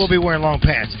 Shorts? I will be wearing long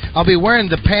pants. I'll be wearing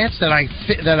the pants that I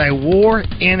wore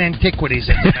in Antiquities.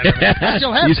 I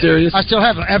still have You serious? I still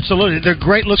have them. Absolutely, they're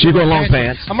great looking. So you're going long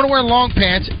pants? I'm going to wear long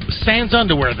pants, sans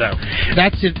underwear though.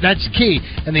 That's it. That's key.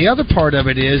 And the other part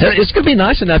of it is it's going to be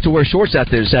nice enough to wear shorts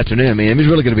out there this afternoon. I mean, it's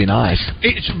really going to be nice.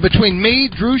 It's between me,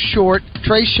 Drew Short,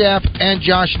 Trey Shapp, and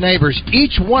Josh Neighbors.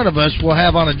 Each one of us will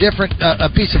have on a different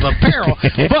a piece of apparel,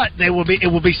 but it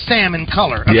will be salmon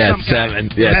color. Yeah,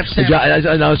 salmon. Yeah.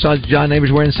 I know I saw John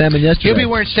Neighbors wearing salmon yesterday. He'll be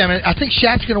wearing salmon. I think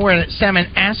Shapp's going to wear a salmon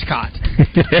ascot.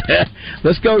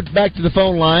 Let's go back to the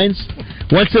phone lines.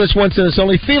 One sentence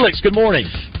only. Felix, good morning.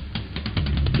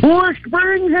 For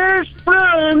spring has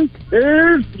sprung,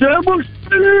 there's double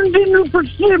spoons in the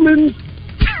persimmons.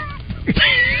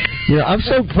 You know, I'm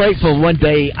so grateful one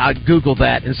day I Googled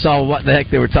that and saw what the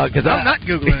heck they were talking. I'm not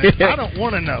Googling it. I don't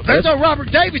want to know. There's no Robert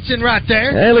Davidson right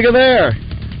there. Hey, look at there.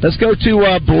 Let's go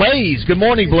to Blaze. Good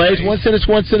morning, Blaze. One sentence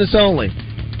only.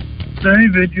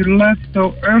 David, you left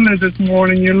so early this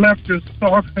morning. You left your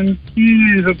socks and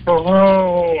keys at the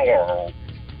home.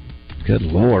 Good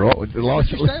Lord. What did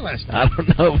you say last night? I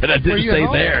don't know, but I didn't stay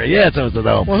there. Yes, I was at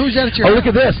home. Well, who's that at your house? Look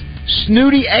at this.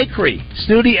 Snooty Acree.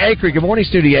 Good morning,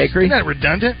 Snooty Acree. Isn't that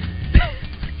redundant?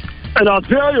 And I'll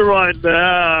tell you right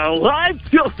now, I'm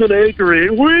Justin Acree.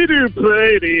 We do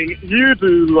plating. You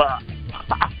do live.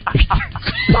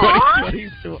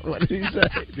 What did he say?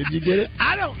 Did you get it?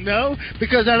 I don't know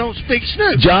because I don't speak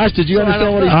Snoop. Josh, did you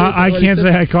understand what he said? I can't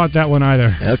say I caught that one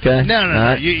either. Okay. No.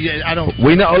 I don't.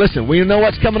 We know. Listen, we know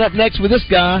what's coming up next with this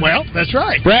guy. Well, that's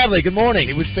right. Bradley, good morning.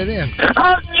 He would fit in.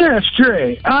 Yes,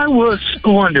 Trey. I was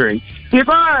wondering if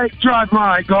I drive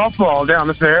my golf ball down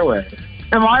the fairway,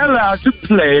 am I allowed to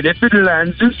play it if it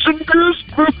lands in some goose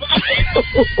poop?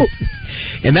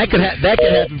 And that could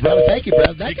happen, brother. Thank you,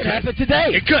 brother. That could happen today.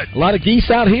 It could. A lot of geese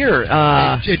out here.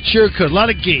 It sure could. A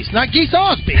lot of geese. Not Geese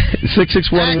Osby.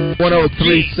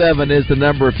 661-1037 is the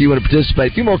number if you want to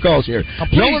participate. A few more calls here.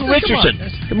 Nolan Richardson.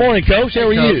 Good morning, Coach. How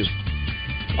are you?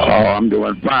 Oh, I'm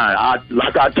doing fine.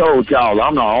 Like I told y'all,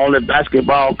 I'm the only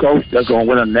basketball coach that's going to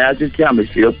win a national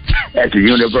championship at the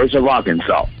University of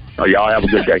Arkansas. So y'all have a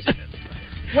good day.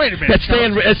 Wait a minute.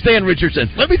 That's Stan Richardson.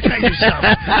 Let me tell you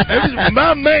something.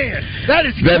 My man. That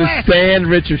is Stan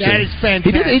Richardson. That is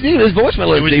fantastic. He did his voice went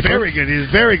a little deeper. Very good. He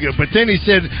was very good. But then he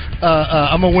said,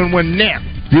 I'm going to win one now.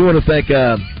 Do you want to thank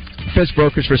Finch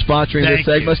Brokers for sponsoring this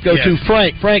segment? Let's go to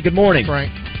Frank. Frank, good morning.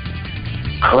 Frank.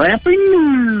 Crappy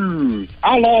news.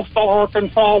 I lost the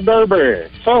Arkansas Derby.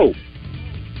 So,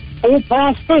 Full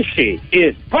Price Sushi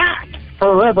is back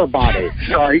for everybody.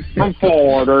 Straight from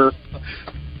Florida.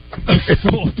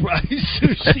 Full price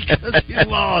sushi because you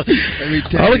lost.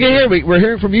 Look at here. We're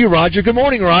hearing from you, Roger. Good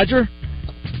morning, Roger.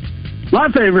 My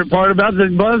favorite part about the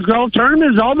Buzz Golf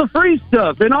Tournament is all the free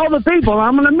stuff and all the people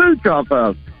I'm going to mooch off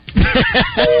of.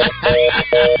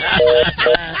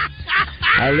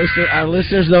 Our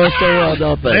listeners know us so well,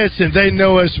 don't they? Listen, they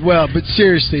know us well, but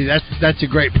seriously, that's a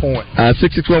great point.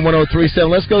 661-1037.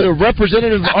 Let's go to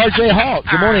Representative R.J. Hawk.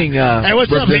 Good morning, hey, what's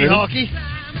up, Billy Hawkey?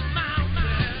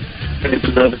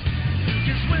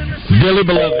 Billy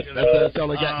Beloved. That's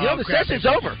all I got. The session's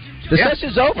over. The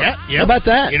session's over. Yep. How about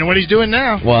that? You know what he's doing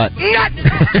now? What?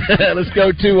 Let's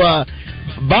go to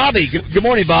Bobby. Good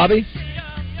morning, Bobby.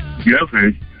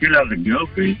 Gopher. You love the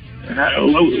Gopher.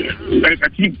 I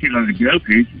think you love the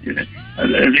Gopher. At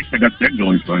least I got that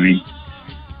going for me.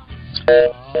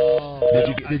 Did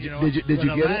you get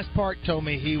the it? last part told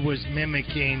me he was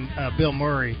mimicking Bill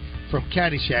Murray from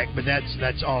Caddyshack, but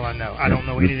that's all I know. I don't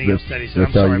know anything else that he said.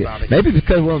 I'm sorry, Bobby. Maybe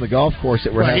because we're on the golf course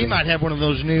that we're having. He might have one of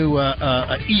those new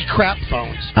e-crap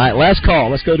phones. All right, last call.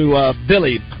 Let's go to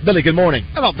Billy. Billy, good morning.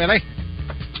 Hello, Billy.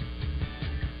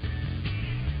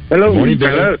 Hello. Good morning,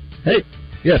 Billy. Hello. Hey.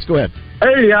 Yes, go ahead.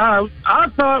 Hey, I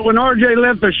thought when RJ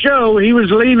left the show, he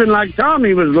was leaving like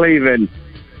Tommy was leaving.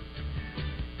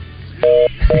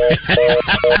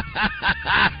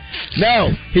 No,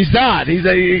 he's not.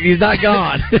 He's not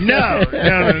gone. No.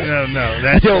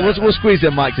 We'll squeeze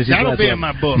that mic. That'll be in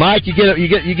my book. Mike, you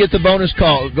get the bonus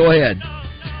call. Go ahead.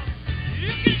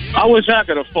 I wish I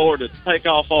could afford to take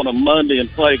off on a Monday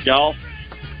and play golf.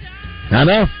 I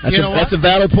know. That's a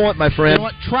valid point, my friend. You know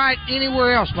what? Try it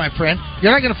anywhere else, my friend.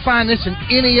 You're not going to find this in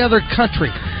any other country.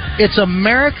 It's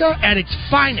America at its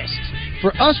finest.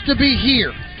 For us to be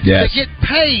here, to get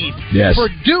paid for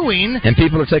doing... And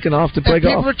people are taking off to play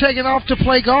golf. People are taking off to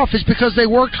play golf is because they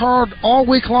worked hard all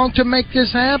week long to make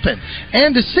this happen.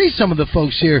 And to see some of the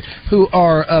folks here who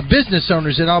are business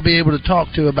owners that I'll be able to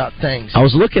talk to about things. I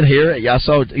was looking here. I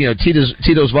saw,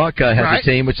 Tito's Vodka has a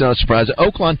team, which is not a surprise.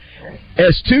 Oakland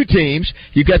has two teams.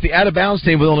 You've got the out-of-bounds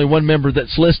team with only one member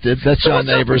that's listed. That's John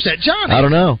Neighbors. Johnny? I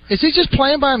don't know. Is he just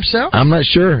playing by himself? I'm not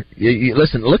sure.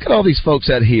 Listen, look at all these folks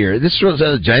out here. This is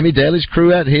Jamie Daly's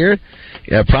crew out here.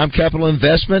 Prime Capital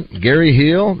Investment, Gary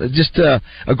Hill. Just a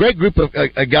great group of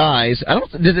guys.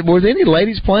 Were there any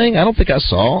ladies playing? I don't think I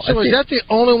saw. So is that the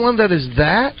only one that is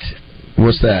that?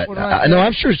 What's that? No,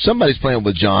 I'm sure somebody's playing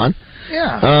with John.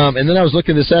 Yeah. And then I was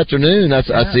looking this afternoon. I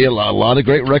see a lot of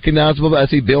great recognizable. I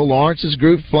see Bill Lawrence's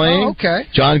group playing. Oh, okay.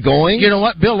 John Going. You know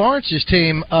what? Bill Lawrence's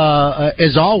team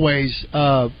is always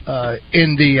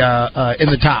in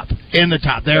the top. In the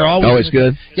top. They're always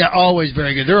good. Yeah, always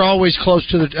very good. They're always close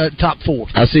to the top four.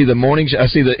 I see the Morning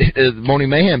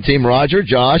Mayhem team. Roger,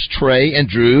 Josh, Trey, and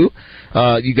Drew.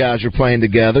 You guys are playing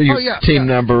together. You're team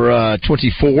number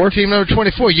 24. Team number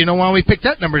 24. You know why we picked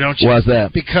that number, don't you? Why's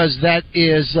that? Because that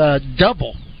is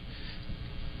double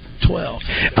 12.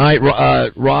 All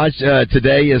right, Raj,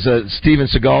 today is Steven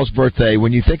Seagal's birthday.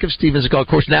 When you think of Steven Seagal, of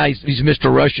course, now he's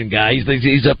Mr. Russian guy.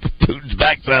 He's up Putin's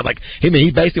backside. Like, he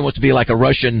basically wants to be like a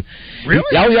Russian. Really?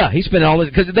 He's been all this,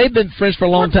 because they've been friends for a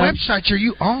long time. What websites are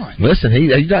you on? Listen,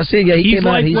 you not seeing? Yeah, he's came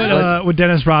like out. What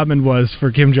Dennis Rodman was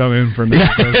for Kim Jong Un for me.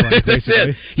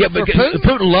 Basically. Yeah, but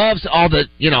Putin loves all the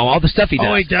stuff he does.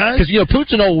 Oh, he does? Because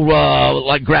Putin's an old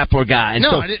grappler guy. And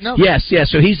I didn't know. Yes.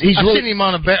 So he's I've really, seen him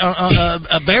on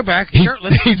a bareback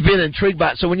shirtless. He's been intrigued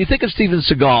by it. So when you think of Steven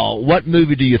Seagal, what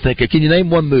movie do you think of? Can you name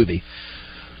one movie?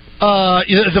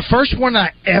 The first one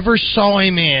I ever saw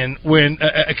him in, when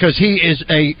because he is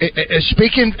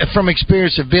speaking from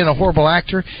experience of being a horrible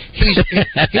actor, he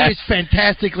is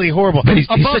fantastically horrible. But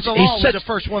Above the Law was the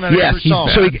first one that I ever saw.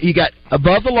 So you got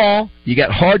Above the Law, you got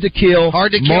Hard to Kill.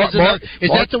 Hard to Kill is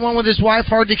that the one with his wife,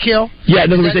 Hard to Kill? Yeah,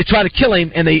 in other words, they try to kill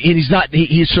him, and he's not.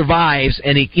 He survives,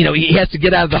 and he has to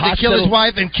get out of the hospital. They kill his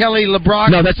wife and Kelly LeBrock.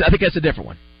 No, I think that's a different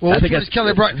one. Well, which one is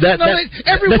Kelly LeBrock?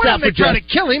 Every one of them they try to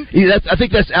kill him. I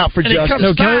think that's out for justice.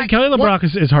 No, Kelly LeBrock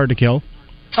is hard to kill.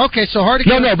 Okay, so Hard to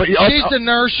Kill. No, but she's the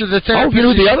nurse or the therapist. Oh, you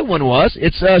know who the other one was?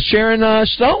 It's Sharon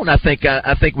Stone. I think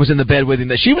was in the bed with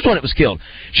him. She was the one that was killed.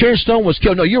 Sharon Stone was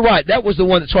killed. No, you're right. That was the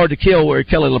one that's hard to kill, where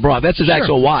Kelly LeBrock. That's his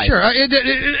actual wife. Sure.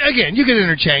 Again, you can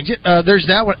interchange it. There's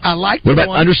that one. I like the one. What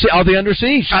about All the Under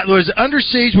Siege? Was Under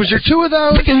Siege? Was there two of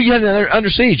those? Because you had another Under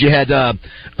Siege. You had Tommy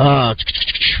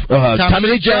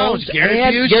Lee Jones, Gary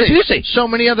Busey. So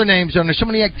many other names on there. So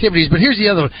many activities. But here's the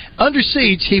other one. Under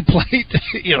Siege, he played.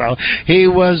 He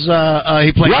was.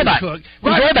 He played Ryback.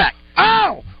 Ryback.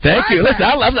 Oh! Thank you. Listen,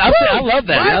 I love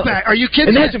that. Ryback. Are you kidding?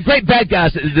 And there's some great bad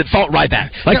guys that fought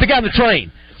Ryback. Like the guy on the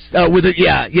train. Remember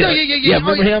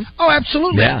him? Oh,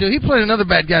 absolutely. Yeah. Dude, he played another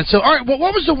bad guy. So, all right, well,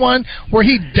 what was the one where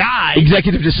he died?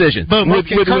 Executive Decision. Boom.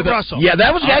 With Russell. Yeah,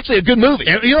 that was actually a good movie.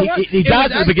 You know what? He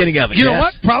died at the beginning of it. You know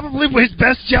what? Probably his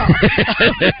best job.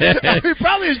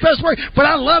 Probably his best work. But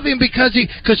I love him because he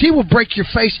will break your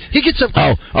face. He gets up.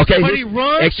 Oh, okay. But he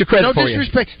runs. Extra credit for you. No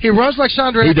disrespect. He runs like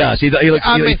Sandra. He does. He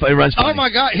runs funny. Oh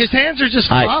my God, his hands are just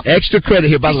floppy. Extra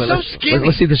credit here. By the way, let's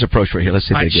see this approach right here.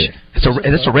 Let's see if they get it.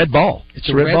 It's a red ball.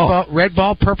 It's a red ball. Red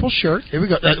ball, purple shirt. Here we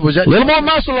go. Was that a little more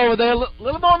muscle over there?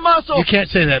 Little more muscle. You can't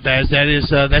say that, Baz.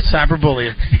 That's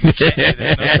cyberbullying. You can't say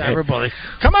that. That's cyberbullying.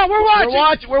 Come on, we're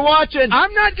watching. We're watching.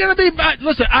 I'm not going to be.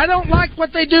 Listen, I don't like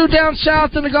what they do down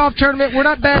south in the golf tournament. We're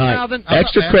not bad mouthing.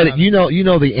 Extra credit. You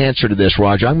know the answer to this,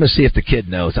 Roger. I'm going to see if the kid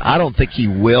knows. I don't think he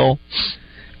will.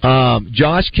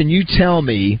 Josh, can you tell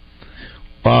me?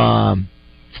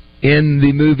 in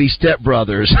the movie Step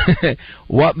Brothers.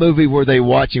 What movie were they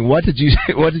watching? What did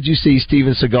you see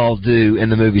Steven Seagal do in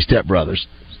the movie Step Brothers?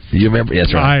 Do you remember?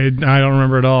 Yes, right. I don't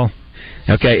remember at all.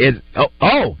 Okay.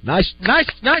 Nice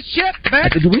shit, man.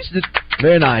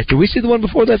 Very nice. Did we see the one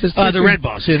before that? The Red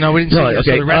Balls. No, we didn't see that.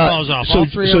 Okay. So the Red Balls off. All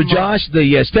three of them Josh,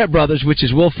 the Step Brothers, which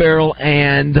is Will Ferrell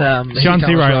and John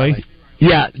C. Reilly.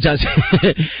 Yeah, John.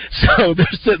 So they're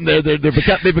sitting there.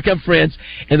 They become friends,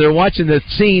 and they're watching the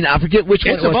scene. I forget which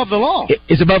one. It's Above the Law.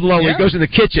 It's Above the Law. When he goes in the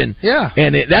kitchen. Yeah.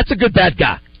 And that's a good bad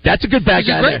guy. That's a good bad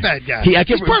guy. He's a great bad guy.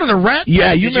 He's part of the Rat Pack.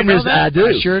 Yeah, you remember his? I do.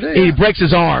 I sure do. He breaks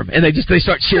his arm, and they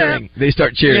start cheering. Yeah. They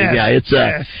start cheering. Yes. Yeah, it's.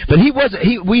 Yes. But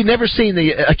we'd never seen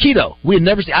the Aikido. We had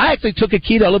never seen. I actually took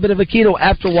Aikido, a little bit of Aikido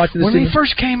after watching the When scene. he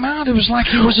first came out, it was like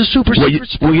he was a super secret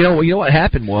spy. Well, you know what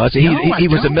happened was he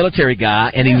was a military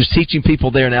guy, and he was teaching people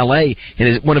there in L.A.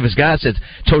 And one of his guys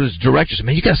told his director,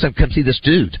 "Man, you got to come see this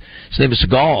dude. His name is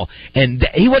Seagal, and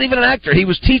he wasn't even an actor. He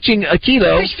was teaching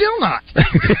Aikido. He's still not.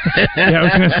 Yeah, I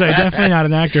was going to say definitely not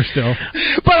an actor still.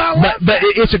 But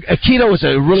Aikido is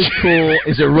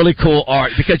a really cool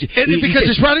art because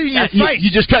it's right in your face. You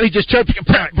just turn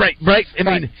break. I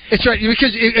mean, it's right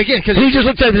because he just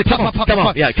looks at it. Come on.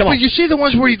 Yeah, come on. But you see the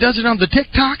ones where he does it on the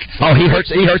TikTok? Oh, he hurts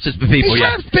his people. He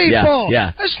hurts people.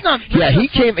 Yeah. That's not. Yeah, he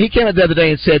came out the other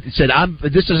day and said,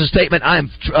 this is a statement. I am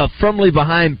firmly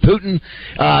behind Putin.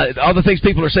 All the things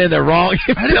people are saying they're wrong.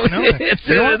 I didn't know that.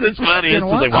 It's funny. It's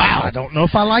like, wow. I don't know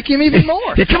if I like him even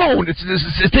more. Yeah, come on,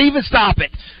 Steven, stop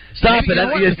it.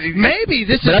 Maybe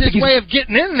this is his way of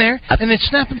getting in there and then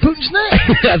snapping Putin's neck.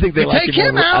 I think they like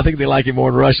him more. I think they like him more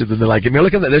in Russia than they like him.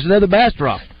 Look at that. There's another bass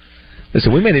drop.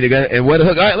 Listen, we may need to go and wet a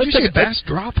hook. All right, let's take a bass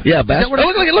drop. Yeah, bass. Look,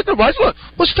 watch. Look.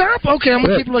 Well, stop. Okay, I'm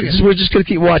gonna keep looking. We're just gonna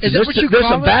keep watching. There's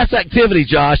some bass activity,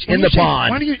 Josh, in the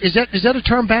pond. Is that a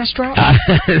term, bass drop?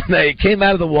 They came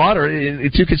out of the water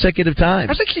in 2 consecutive times.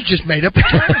 I think you just made up a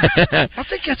term. I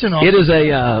think that's an. It is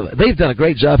a. They've done a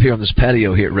great job here on this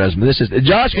patio here at Resman. This is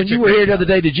Josh. When you were here the other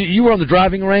day, you were on the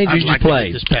driving range? Or you just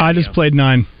played? I just played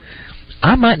 9.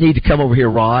 I might need to come over here,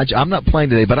 Raj. I'm not playing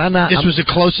today, but I'm not. This was the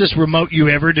closest remote you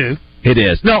ever do. It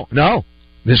is. No.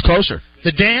 It's closer.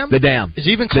 The dam? The dam. Is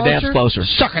even closer? The dam's closer.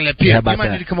 Sucking that pig. You might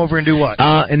need to come over and do what?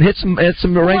 And hit some range balls.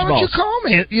 Why don't you call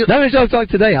me? No, like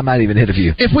today, I might even hit a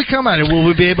few. If we come out here, will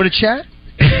we be able to chat?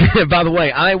 By the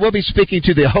way, I will be speaking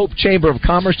to the Hope Chamber of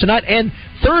Commerce tonight, and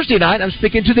Thursday night I'm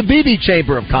speaking to the BB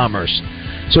Chamber of Commerce.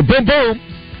 So boom.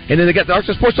 And then they got the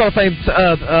Arkansas Sports Hall of Fame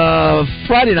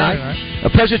Friday night. A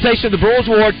presentation of the Broyles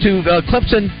Award to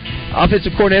Clemson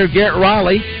offensive coordinator Garrett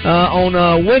Riley on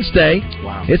Wednesday.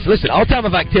 Wow! Listen, all type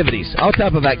of activities. It's so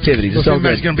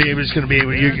good. It's going to be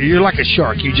able. You're like a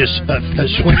shark. You just swim.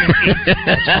 That's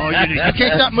all you do. You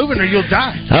can't stop moving or you'll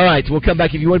die. All right, we'll come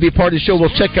back. If you want to be a part of the show,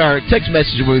 we'll check our text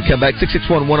message when we come back.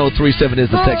 661-1037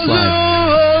 is the text line.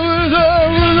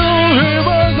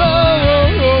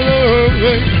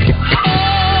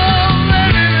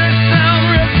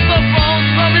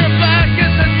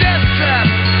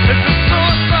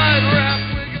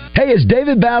 Hey, it's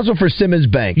David Basil for Simmons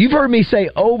Bank. You've heard me say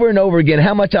over and over again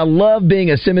how much I love being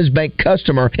a Simmons Bank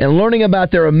customer and learning about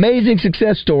their amazing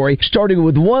success story, starting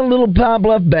with one little Pine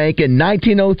Bluff bank in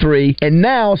 1903 and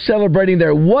now celebrating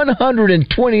their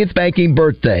 120th banking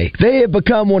birthday. They have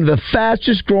become one of the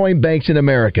fastest growing banks in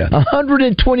America.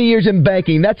 120 years in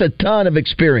banking, that's a ton of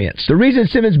experience. The reason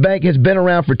Simmons Bank has been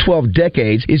around for 12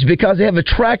 decades is because they have a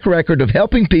track record of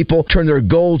helping people turn their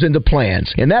goals into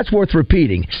plans. And that's worth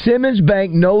repeating. Simmons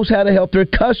Bank knows how to help their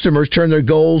customers turn their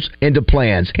goals into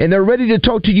plans. And they're ready to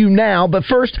talk to you now, but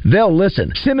first, they'll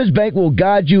listen. Simmons Bank will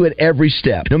guide you at every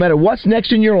step. No matter what's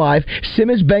next in your life,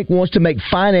 Simmons Bank wants to make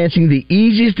financing the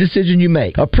easiest decision you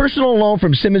make. A personal loan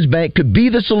from Simmons Bank could be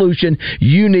the solution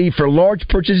you need for large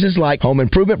purchases like home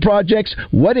improvement projects,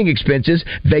 wedding expenses,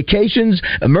 vacations,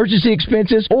 emergency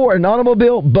expenses, or an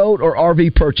automobile, boat, or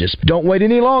RV purchase. Don't wait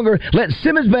any longer. Let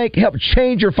Simmons Bank help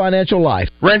change your financial life.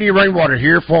 Randy Rainwater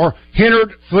here for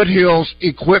Hennard Foothills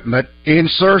Equipment in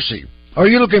Searcy. Are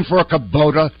you looking for a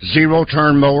Kubota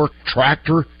zero-turn mower,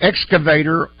 tractor,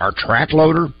 excavator, or track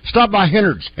loader? Stop by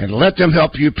Hennard's and let them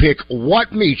help you pick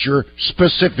what meets your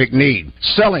specific need.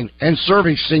 Selling and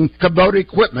servicing Kubota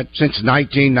equipment since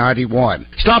 1991.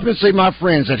 Stop and see my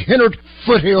friends at Hennard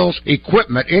Foothills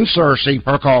Equipment in Searcy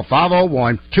or call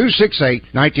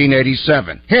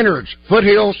 501-268-1987. Hennard's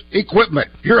Foothills Equipment,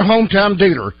 your hometown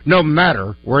dealer, no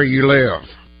matter where you live.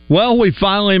 Well, we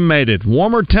finally made it.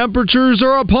 Warmer temperatures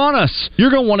are upon us.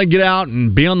 You're going to want to get out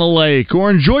and be on the lake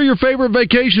or enjoy your favorite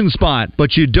vacation spot,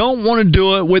 but you don't want to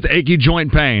do it with achy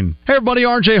joint pain. Hey everybody,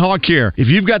 RJ Hawk here. If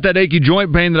you've got that achy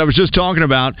joint pain that I was just talking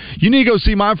about, you need to go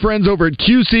see my friends over at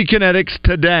QC Kinetics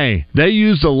today. They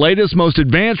use the latest, most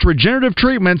advanced regenerative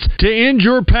treatments to end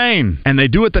your pain, and they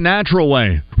do it the natural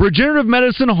way. Regenerative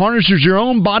medicine harnesses your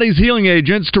own body's healing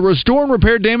agents to restore and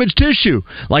repair damaged tissue,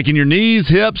 like in your knees,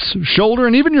 hips, shoulder,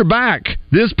 and even your back.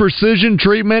 This precision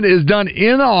treatment is done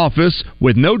in the office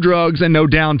with no drugs and no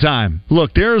downtime.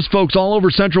 Look, there's folks all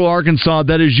over Central Arkansas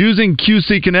that is using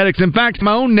QC Kinetics. In fact,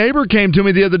 my own neighbor came to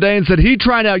me the other day and said he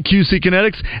tried out QC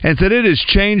Kinetics and said it has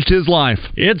changed his life.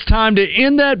 It's time to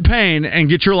end that pain and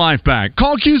get your life back.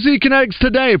 Call QC Kinetics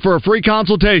today for a free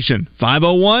consultation.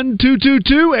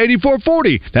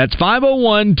 501-222-8440. That's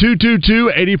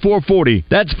 501-222-8440.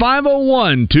 That's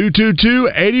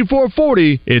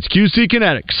 501-222-8440. It's QC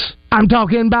Kinetics. I'm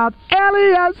talking about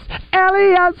Elias.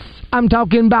 I'm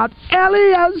talking about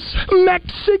Elias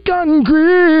Mexican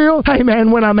Grill. Hey,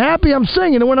 man, when I'm happy, I'm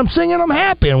singing. And when I'm singing, I'm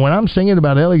happy. And when I'm singing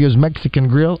about Elias Mexican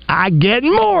Grill, I get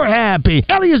more happy.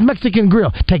 Elias Mexican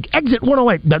Grill. Take exit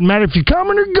 108. Doesn't matter if you're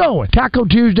coming or going. Taco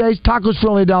Tuesdays, tacos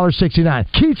for only $1.69.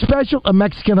 Keith Special, a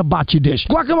Mexican hibachi dish.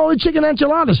 Guacamole chicken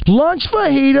enchiladas. Lunch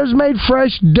fajitas made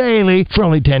fresh daily for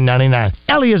only $10.99.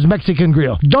 Elias Mexican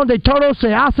Grill. Donde todo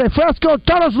se hace fresco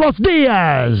todos los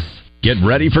días. Get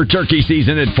ready for turkey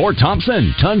season at Fort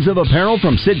Thompson. Tons of apparel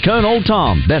from Sitka and Old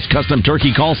Tom. Best custom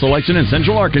turkey call selection in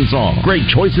Central Arkansas. Great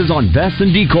choices on vests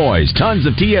and decoys. Tons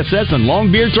of TSS and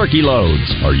long beard turkey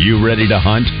loads. Are you ready to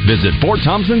hunt? Visit Fort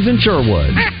Thompson's in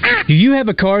Sherwood. Do you have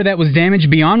a car that was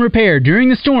damaged beyond repair during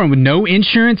the storm with no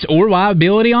insurance or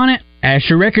liability on it?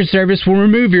 Asher Record Service will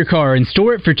remove your car and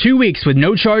store it for 2 weeks with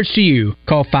no charge to you.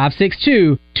 Call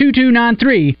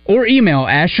 562-2293 or email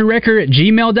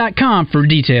asherrecord@gmail.com for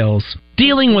details.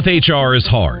 Dealing with HR is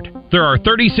hard. There are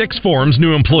 36 forms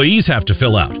new employees have to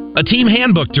fill out, a team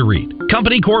handbook to read,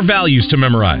 company core values to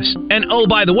memorize, and oh,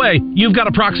 by the way, you've got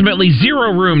approximately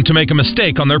 0 room to make a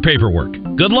mistake on their paperwork.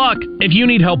 Good luck. If you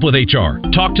need help with HR,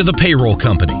 talk to the payroll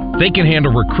company. They can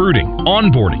handle recruiting,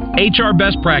 onboarding, HR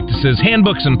best practices,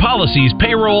 handbooks and policies,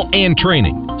 payroll, and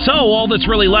training. So all that's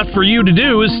really left for you to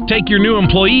do is take your new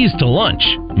employees to lunch.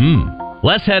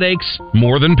 Less headaches,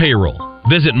 more than payroll.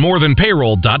 Visit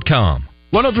morethanpayroll.com.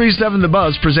 1037 The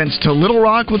Buzz presents To Little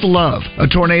Rock with Love, a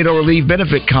tornado relief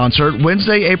benefit concert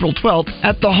Wednesday, April 12th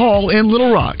at the Hall in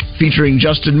Little Rock, featuring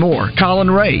Justin Moore, Colin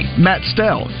Ray, Matt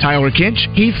Stell, Tyler Kinch,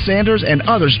 Heath Sanders, and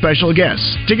other special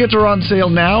guests. Tickets are on sale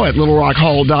now at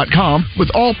littlerockhall.com,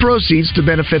 with all proceeds to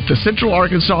benefit the Central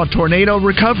Arkansas Tornado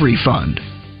Recovery Fund.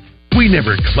 We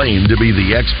never claim to be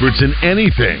the experts in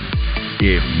anything.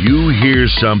 If you hear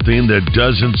something that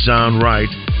doesn't sound right,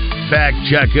 fact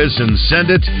check us and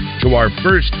send it to our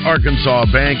First Arkansas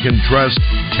Bank and Trust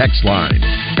text line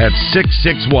at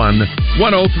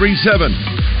 661-1037.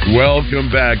 Welcome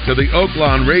back to the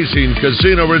Oaklawn Racing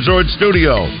Casino Resort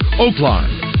Studio.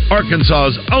 Oaklawn,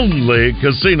 Arkansas's only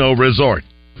casino resort.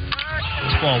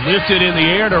 Ball lifted in the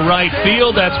air to right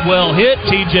field. That's well hit.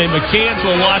 TJ McCants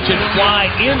will watch it fly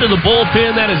into the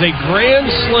bullpen. That is a grand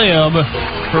slam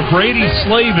for Brady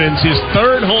Slavens, his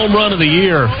 3rd home run of the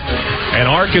year. And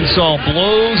Arkansas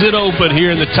blows it open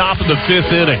here in the top of the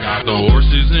 5th inning. The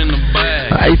horses in the bag.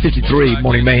 8:53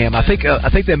 Morning Mayhem. I think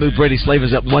they moved Brady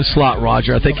Slavens up 1 slot,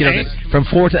 Roger. I think from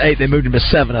 4 to 8 they moved him to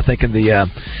 7. I think in the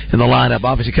lineup.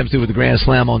 Obviously comes through with the grand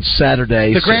slam on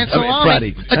Saturday. The grand slam,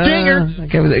 Friday. A dinger.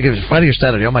 It was Friday or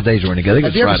Saturday. All my days were together. I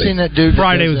think it was Friday. Have you ever seen that dude?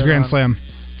 Friday was grand slam.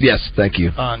 Yes, thank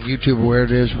you. On YouTube, where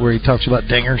it is, where he talks about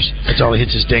dingers. That's all he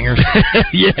hits is dingers.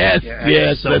 yes,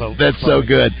 that's so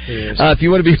good. If you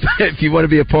want to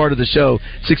be a part of the show,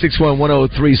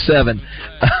 661-1037.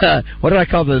 What did I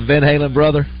call the Van Halen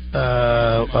brother?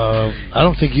 I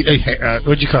don't think you.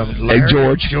 What'd you call him? Hey,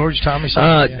 George. George Tommy.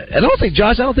 I don't think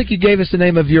Josh. I don't think you gave us the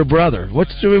name of your brother.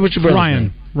 What's your brother's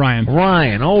name?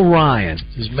 Ryan. Oh, Ryan.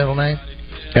 His middle name.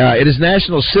 It is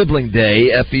National Sibling Day.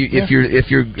 If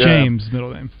you're James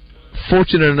middle name.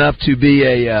 Fortunate enough to be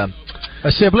a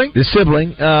sibling. The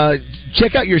sibling.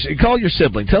 Check out call your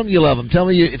sibling. Tell them you love them. Tell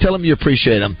them you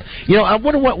appreciate them. I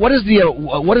wonder what is the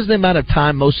amount of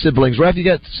time most siblings. Ralph, you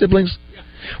got siblings?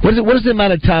 What is the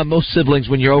amount of time most siblings,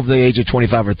 when you're over the age of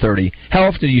 25 or 30, how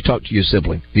often do you talk to your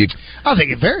sibling? I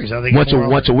think it varies. I think once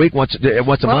a week, once a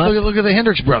month. Look at the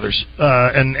Hendricks brothers,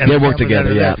 and they work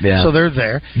together. Yeah. So they're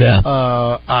there. Yeah.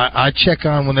 I check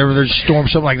on whenever there's a storm,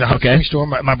 something like the Hurricane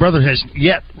storm. My brother has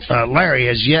yet, Larry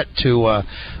has yet to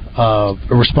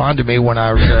respond to me when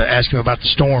I asked him about the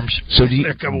storms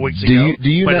a couple weeks ago.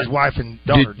 But his wife and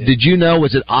daughter did you know,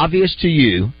 was it obvious to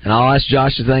you, and I'll ask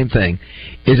Josh the same thing,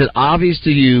 is it obvious to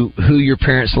you who your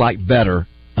parents like better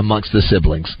amongst the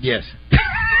siblings? Yes.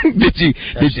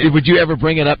 Would you ever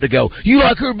bring it up to go, you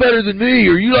like her better than me,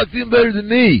 or you like them better than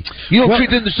me? You don't treat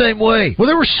them the same way. Well,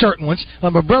 there were certain ones.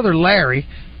 My brother Larry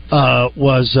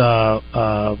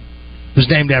was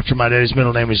named after my dad. His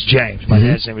middle name is James. My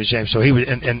dad's name is James. So he was,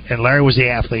 and Larry was the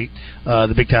athlete,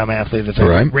 the big time athlete of the family.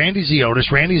 Right. Randy's the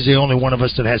oldest. Randy's the only one of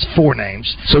us that has 4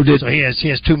 names. So he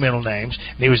has 2 middle names,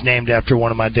 and he was named after one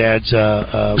of my dad's.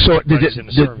 How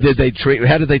did they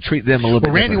treat them a little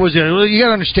bit? Randy was. You got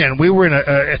to understand, we were in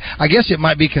a. I guess it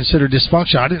might be considered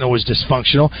dysfunctional. I didn't know it was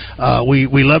dysfunctional.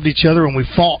 We loved each other and we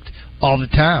fought all the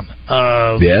time.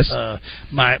 Yes.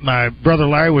 My brother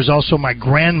Larry was also my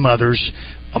grandmother's.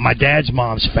 My dad's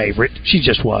mom's favorite. She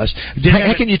just was.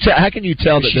 How can you tell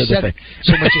that she said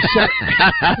so much as said.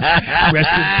 Rest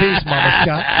in peace, Mama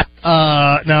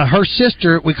Scott. Now her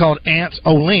sister we called Aunt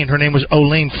Olene. Her name was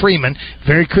Olene Freeman.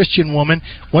 Very Christian woman.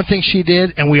 One thing she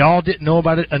did, and we all didn't know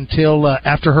about it until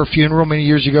after her funeral many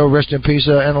years ago. Rest in peace,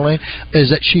 Aunt Olene.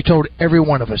 Is that she told every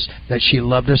one of us that she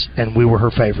loved us and we were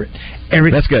her favorite.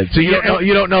 That's good. So you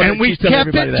don't know. And we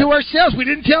kept it to ourselves. We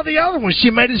didn't tell the other ones. She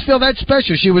made us feel that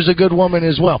special. She was a good woman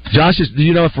as well. Josh, do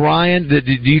you know if Ryan? Can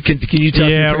you tell?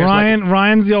 Yeah,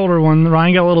 Ryan's the older one.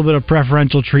 Ryan got a little bit of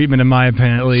preferential treatment, in my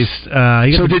opinion, at least. Have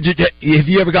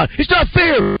you ever gone? It's not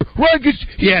fair. Ryan gets.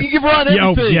 Yes. You give Ryan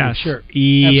everything. Yeah, sure.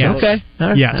 Yeah. Okay. All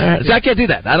right. Yes. All right. So I can't do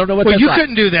that. I don't know what. Well, that's you like.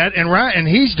 couldn't do that, and Ryan,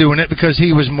 he's doing it because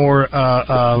he was more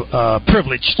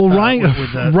privileged. Well,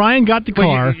 Ryan got the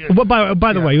car.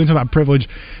 By the way, you want to talk about privilege?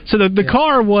 So the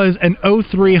car was an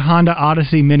 03 Honda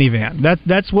Odyssey minivan.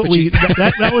 That's what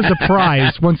that was the prize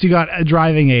once you got a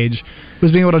driving age,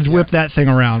 was being able to whip that thing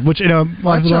around. Which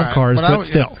lots of love cars, but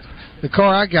still. The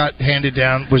car I got handed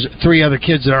down was 3 other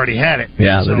kids that already had it.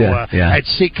 Yeah, so I had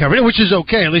seat cover, which is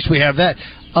okay. At least we have that.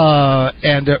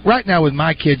 And right now with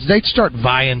my kids, they'd start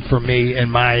vying for me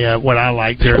and my what I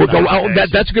like.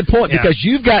 That's a good point because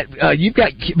you've got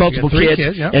multiple kids,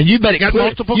 and you've made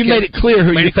it clear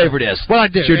who your favorite is. Well, I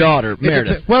did. It's your daughter,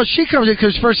 Meredith. Well, she comes in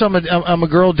because first I'm a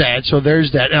girl dad, so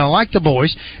there's that, and I like the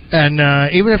boys. And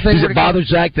even if they does it bother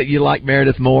Zach that you like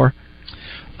Meredith more?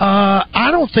 I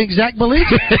don't think Zach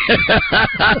believes it.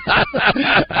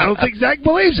 I don't think Zach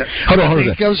believes it. Hold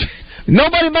on.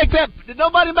 Nobody make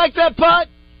that putt.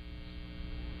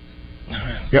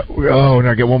 Yeah, no,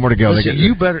 get one more to go. Listen,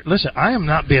 you better listen. I am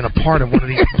not being a part of one of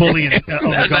these bullying on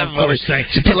the golf course things.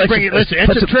 Listen,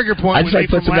 it's a trigger point.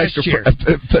 Put some extra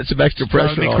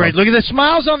pressure on. Great. Look at the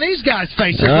smiles on these guys'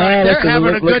 faces. They're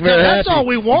having a good time. That's all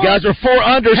we want. You guys are 4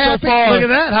 under so far. Look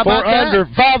at that. How about 4 under,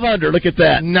 5 under. Look at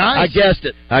that. Nice.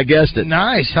 I guessed it.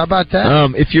 Nice. How about that?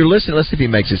 If you're listening, let's see if he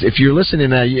makes this. If you're listening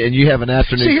now and you have an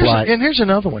afternoon flight, and here's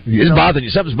another one. It's bothering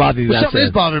you. Something's bothering you. Something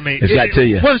is bothering me. It's got to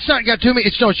you. Well, it's not got to me.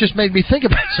 It's just made me think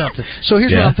about something. So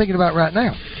here's what I'm thinking about right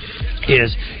now.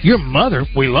 Is your mother,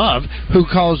 we love, who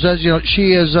calls us,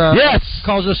 she is,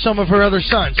 calls us some of her other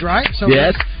sons, right?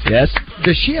 Yes.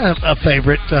 Does she have a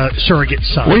favorite surrogate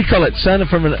son? What do you call it? Son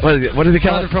from what do they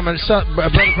call it? Brother from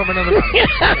another mom.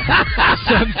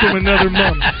 Son from another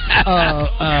mom.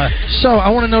 So I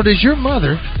want to know, does your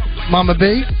mother, Mama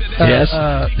B? Yes.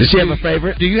 Does she have a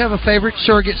favorite? Do you have a favorite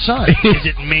surrogate son? Is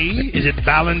it me? Is it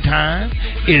Valentine?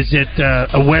 Is it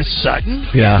Wes Sutton?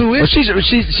 Yeah. Who is? Well,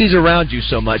 she's around you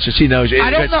so much, and she knows you.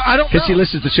 I don't know. Because she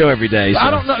listens to the show every day. So.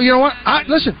 I don't know. You know what?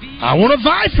 Listen, I want to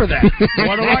vie for that.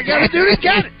 What do I got to do to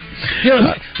get it?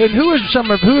 And who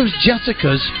is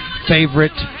Jessica's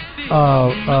favorite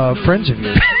friends of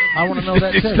yours? I want to know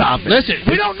that too. Stop it. Listen,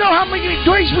 we don't know how many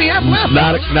drinks we have left.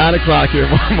 9 o'clock here,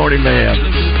 Morning Mayhem.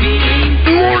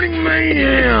 Morning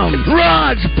Mayhem.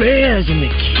 Raj, Bears, and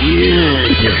the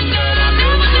kids.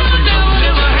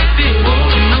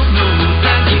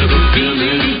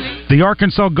 The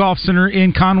Arkansas Golf Center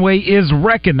in Conway is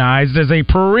recognized as a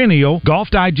perennial Golf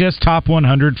Digest Top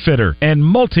 100 fitter and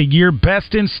multi-year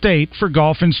best in state for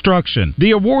golf instruction.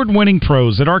 The award-winning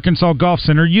pros at Arkansas Golf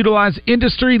Center utilize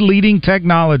industry-leading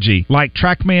technology like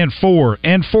TrackMan 4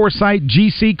 and Foresight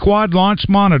GC Quad Launch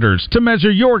monitors to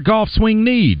measure your golf swing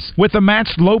needs. With a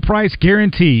matched low price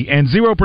guarantee and 0%